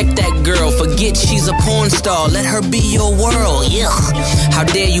 respect that girl. Forget she's a porn star, let her be your world. Yeah. How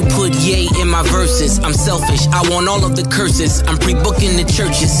dare you put yay in my verses? I'm selfish, I want all of the curses. I'm pre-booking the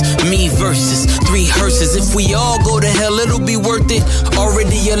churches, me versus 3 hearses. If we all go to hell, it'll be worth it.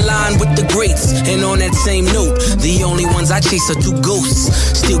 Already aligned with the greats. And on that same note, the only ones I chase are 2 ghosts.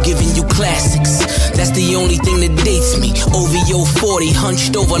 Still giving you classics. That's the only thing that dates me. OVO 40,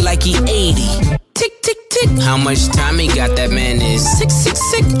 hunched over like he 80. Tick, tick, tick. How much time he got? That man is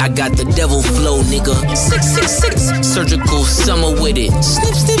 666. I got the devil flow, nigga. 666. Surgical summer with it.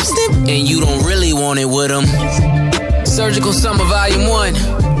 Snip, snip, snip. And you don't really want it with him. Surgical Summer Volume 1.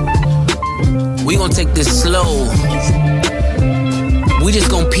 We gon' take this slow. We just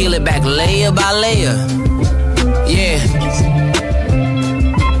gon' peel it back layer by layer. Yeah.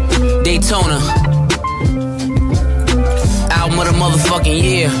 Daytona. Album of the motherfucking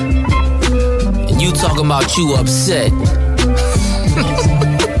year. And you talking about you upset.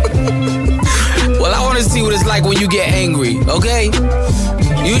 Well, I wanna see what it's like when you get angry, okay?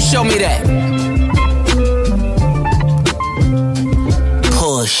 You show me that.